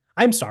it's like,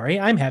 I'm sorry,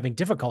 I'm having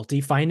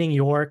difficulty finding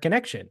your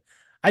connection.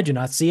 I do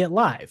not see it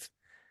live.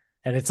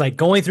 And it's like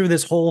going through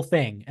this whole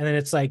thing. And then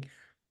it's like,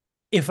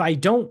 if I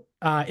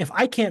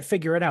can't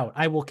figure it out,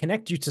 I will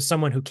connect you to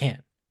someone who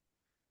can.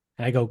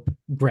 And I go,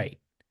 great.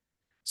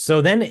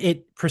 So then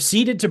it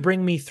proceeded to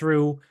bring me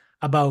through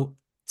about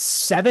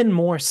 7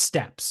 more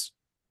steps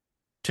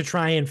to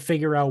try and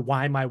figure out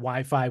why my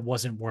Wi-Fi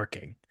wasn't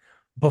working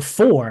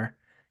before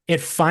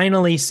it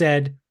finally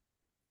said,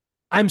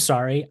 I'm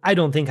sorry, I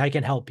don't think I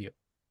can help you.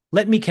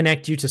 Let me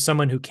connect you to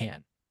someone who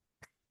can.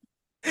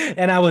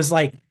 And I was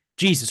like,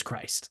 Jesus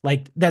Christ.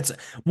 Like that's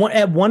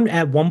at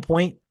one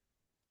point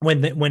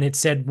when it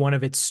said one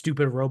of its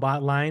stupid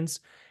robot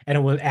lines and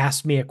it would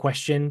ask me a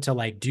question to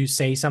like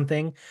say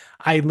something,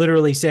 I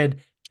literally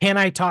said, "Can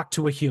I talk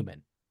to a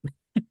human?"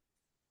 Then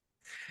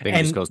he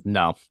just And goes,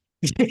 no.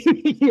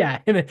 yeah,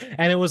 and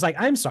it was like,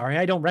 "I'm sorry,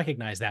 I don't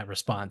recognize that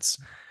response."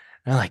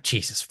 And I'm like,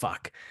 Jesus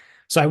fuck.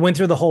 So I went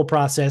through the whole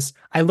process.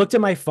 I looked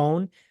at my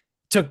phone,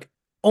 took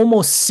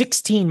almost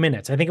 16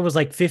 minutes. I think it was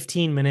like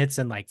 15 minutes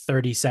and like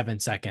 37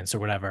 seconds or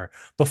whatever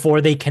before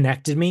they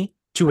connected me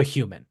to a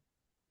human.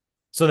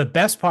 So the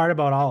best part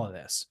about all of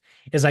this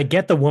is I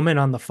get the woman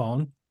on the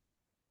phone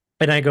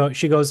and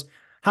she goes,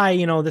 hi,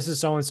 this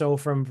is so and so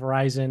from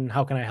Verizon.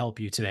 How can I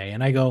help you today?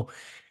 And I go,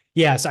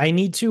 yes, I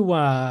need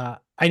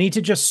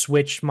to just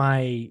switch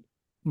my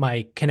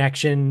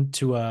connection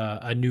to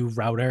a new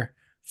router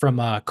from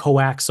a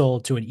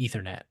coaxial to an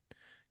Ethernet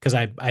because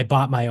I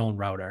bought my own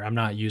router. I'm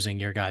not using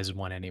your guys'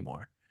 one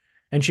anymore.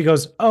 And she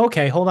goes, oh,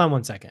 okay, hold on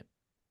one second.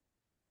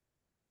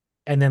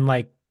 And then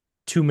like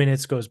 2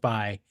 minutes goes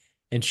by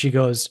and she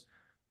goes,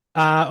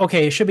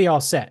 okay, it should be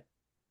all set.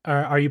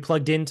 Are you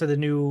plugged into the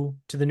new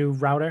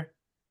router?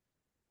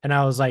 And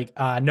I was like,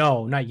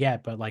 no, not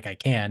yet, but like I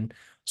can.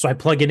 So I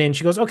plug it in.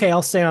 She goes, okay,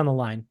 I'll stay on the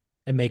line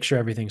and make sure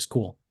everything's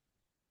cool.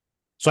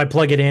 So I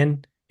plug it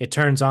in, it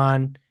turns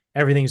on,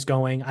 everything's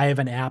going. I have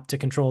an app to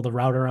control the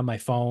router on my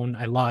phone.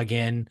 I log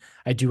in,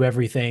 I do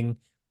everything.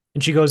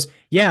 And she goes,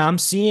 yeah, I'm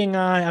seeing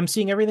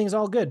everything's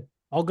all good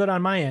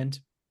on my end.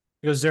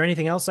 She goes, is there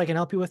anything else I can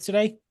help you with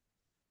today?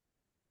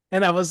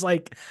 And I was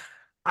like,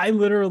 I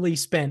literally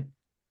spent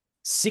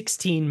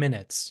 16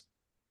 minutes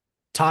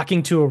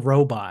talking to a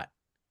robot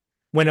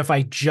when if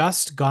I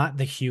just got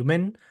the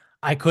human,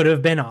 I could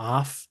have been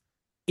off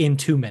in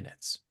 2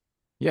 minutes.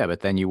 Yeah, but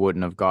then you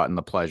wouldn't have gotten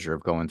the pleasure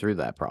of going through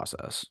that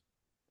process.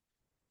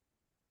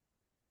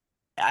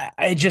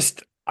 I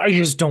just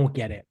don't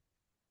get it.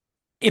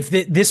 If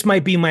this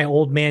might be my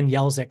old man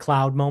yells at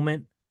cloud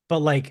moment, but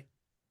like,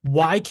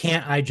 why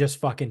can't I just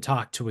fucking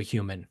talk to a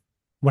human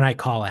when I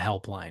call a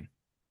helpline?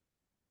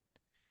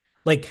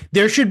 Like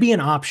there should be an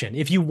option.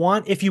 If you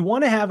want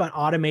to have an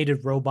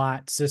automated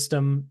robot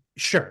system,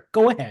 sure,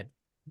 go ahead.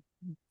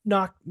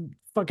 Knock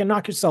fucking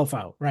knock yourself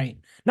out, right?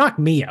 Knock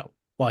me out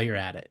while you're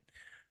at it.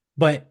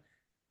 But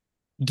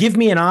give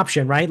me an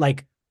option, right?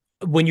 Like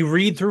when you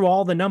read through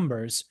all the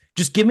numbers,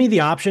 just give me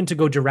the option to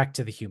go direct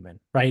to the human,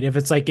 right? If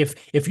it's like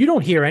if you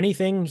don't hear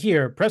anything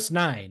here, press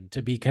 9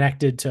 to be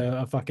connected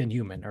to a fucking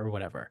human or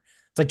whatever.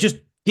 It's like just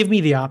give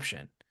me the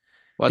option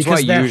Well, that's why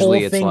because that whole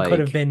usually it's thing could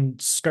have like been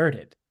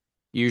skirted.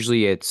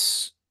 usually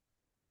it's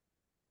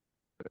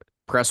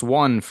press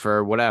 1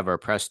 for whatever,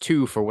 press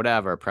 2 for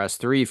whatever, press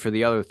 3 for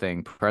the other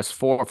thing, press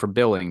 4 for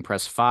billing,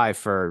 press 5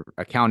 for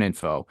account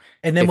info.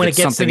 And then If when it it's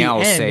gets to something the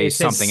else, end, say it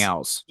something says,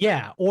 else.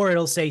 yeah, or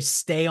it'll say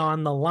stay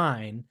on the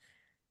line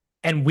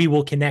and we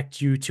will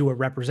connect you to a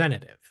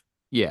representative.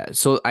 Yeah.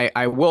 So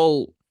I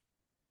will,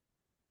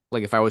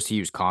 like, if I was to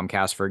use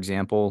Comcast, for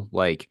example,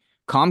 like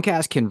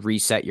Comcast can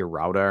reset your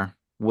router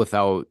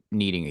without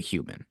needing a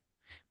human.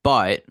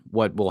 But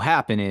what will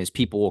happen is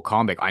people will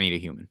call me, like, I need a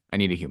human. I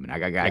need a human. I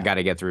Yeah. got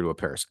to get through to a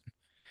person.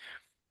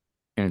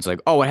 And it's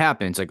like, oh, what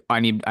happened? It's like, I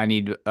need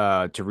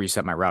to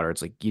reset my router.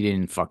 It's like, you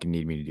didn't fucking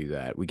need me to do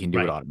that. We can do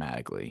it Right.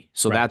 automatically.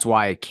 So Right. that's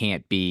why it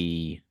can't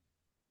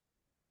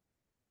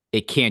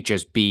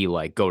just be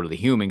like go to the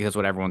human because that's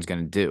what everyone's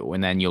going to do.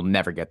 And then you'll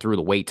never get through.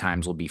 The wait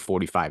times will be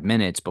 45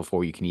 minutes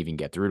before you can even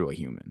get through to a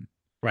human,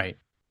 Right.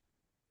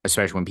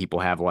 especially when people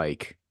have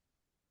like,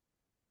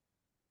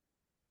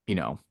 you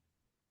know,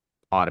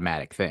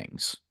 automatic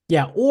things.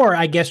 Yeah. Or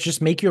I guess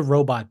just make your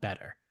robot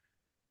better.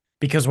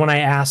 Because when I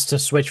asked to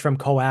switch from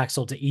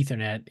coaxial to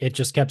Ethernet, it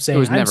just kept It saying,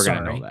 was I'm never going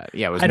to know sorry. that.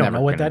 Yeah, it was I don't know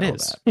never what going to that know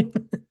is.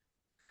 that.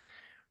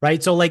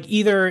 Right. So like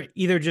either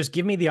just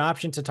give me the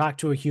option to talk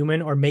to a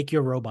human or make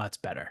your robots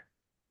better.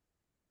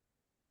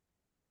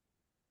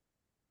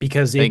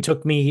 Because I it think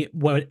took me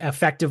what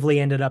effectively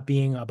ended up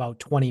being about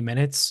 20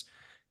 minutes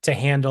to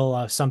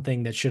handle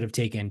something that should have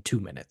taken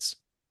 2 minutes.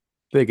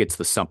 it's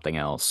the something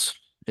else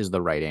is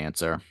the right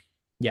answer.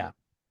 Yeah,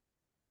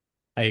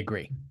 I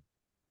agree.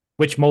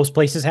 Which most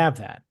places have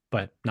that,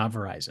 but not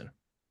Verizon.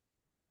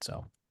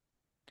 So,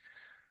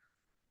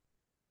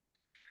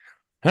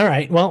 all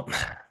right. Well,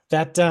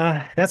 that's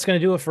going to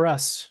do it for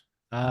us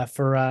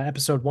for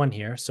episode 1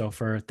 here. So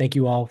for thank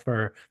you all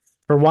for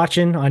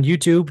watching on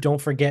YouTube. Don't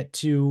forget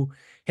to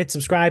hit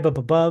subscribe up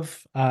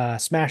above,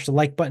 smash the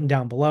like button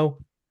down below.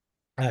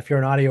 If you're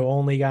an audio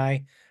only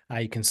guy,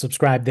 you can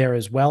subscribe there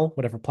as well,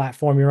 whatever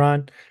platform you're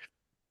on.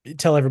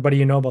 Tell everybody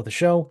you know about the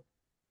show.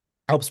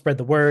 Help spread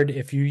the word.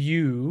 If you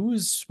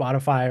use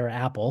Spotify or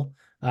Apple,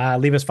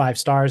 leave us 5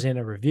 stars and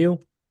a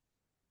review.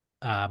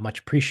 Much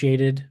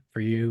appreciated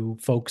for you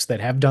folks that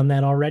have done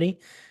that already.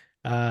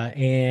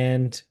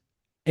 And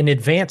an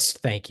advanced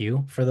thank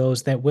you for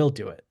those that will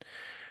do it.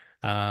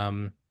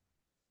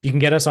 You can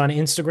get us on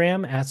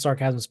Instagram at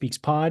Sarcasm Speaks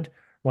Pod.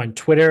 We're on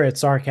Twitter at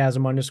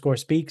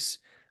sarcasm_speaks.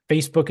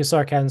 Facebook is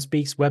Sarcasm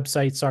Speaks.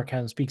 Website,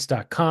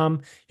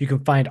 sarcasmspeaks.com. You can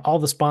find all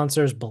the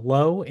sponsors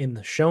below in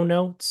the show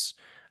notes.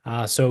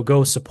 So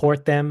go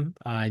support them.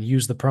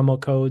 Use the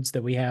promo codes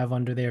that we have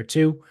under there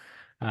too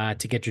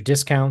to get your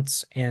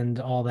discounts and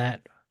all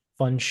that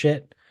fun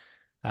shit.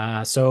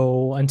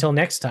 So until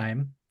next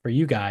time, for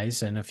you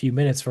guys and a few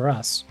minutes for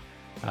us,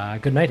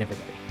 good night,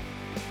 everybody.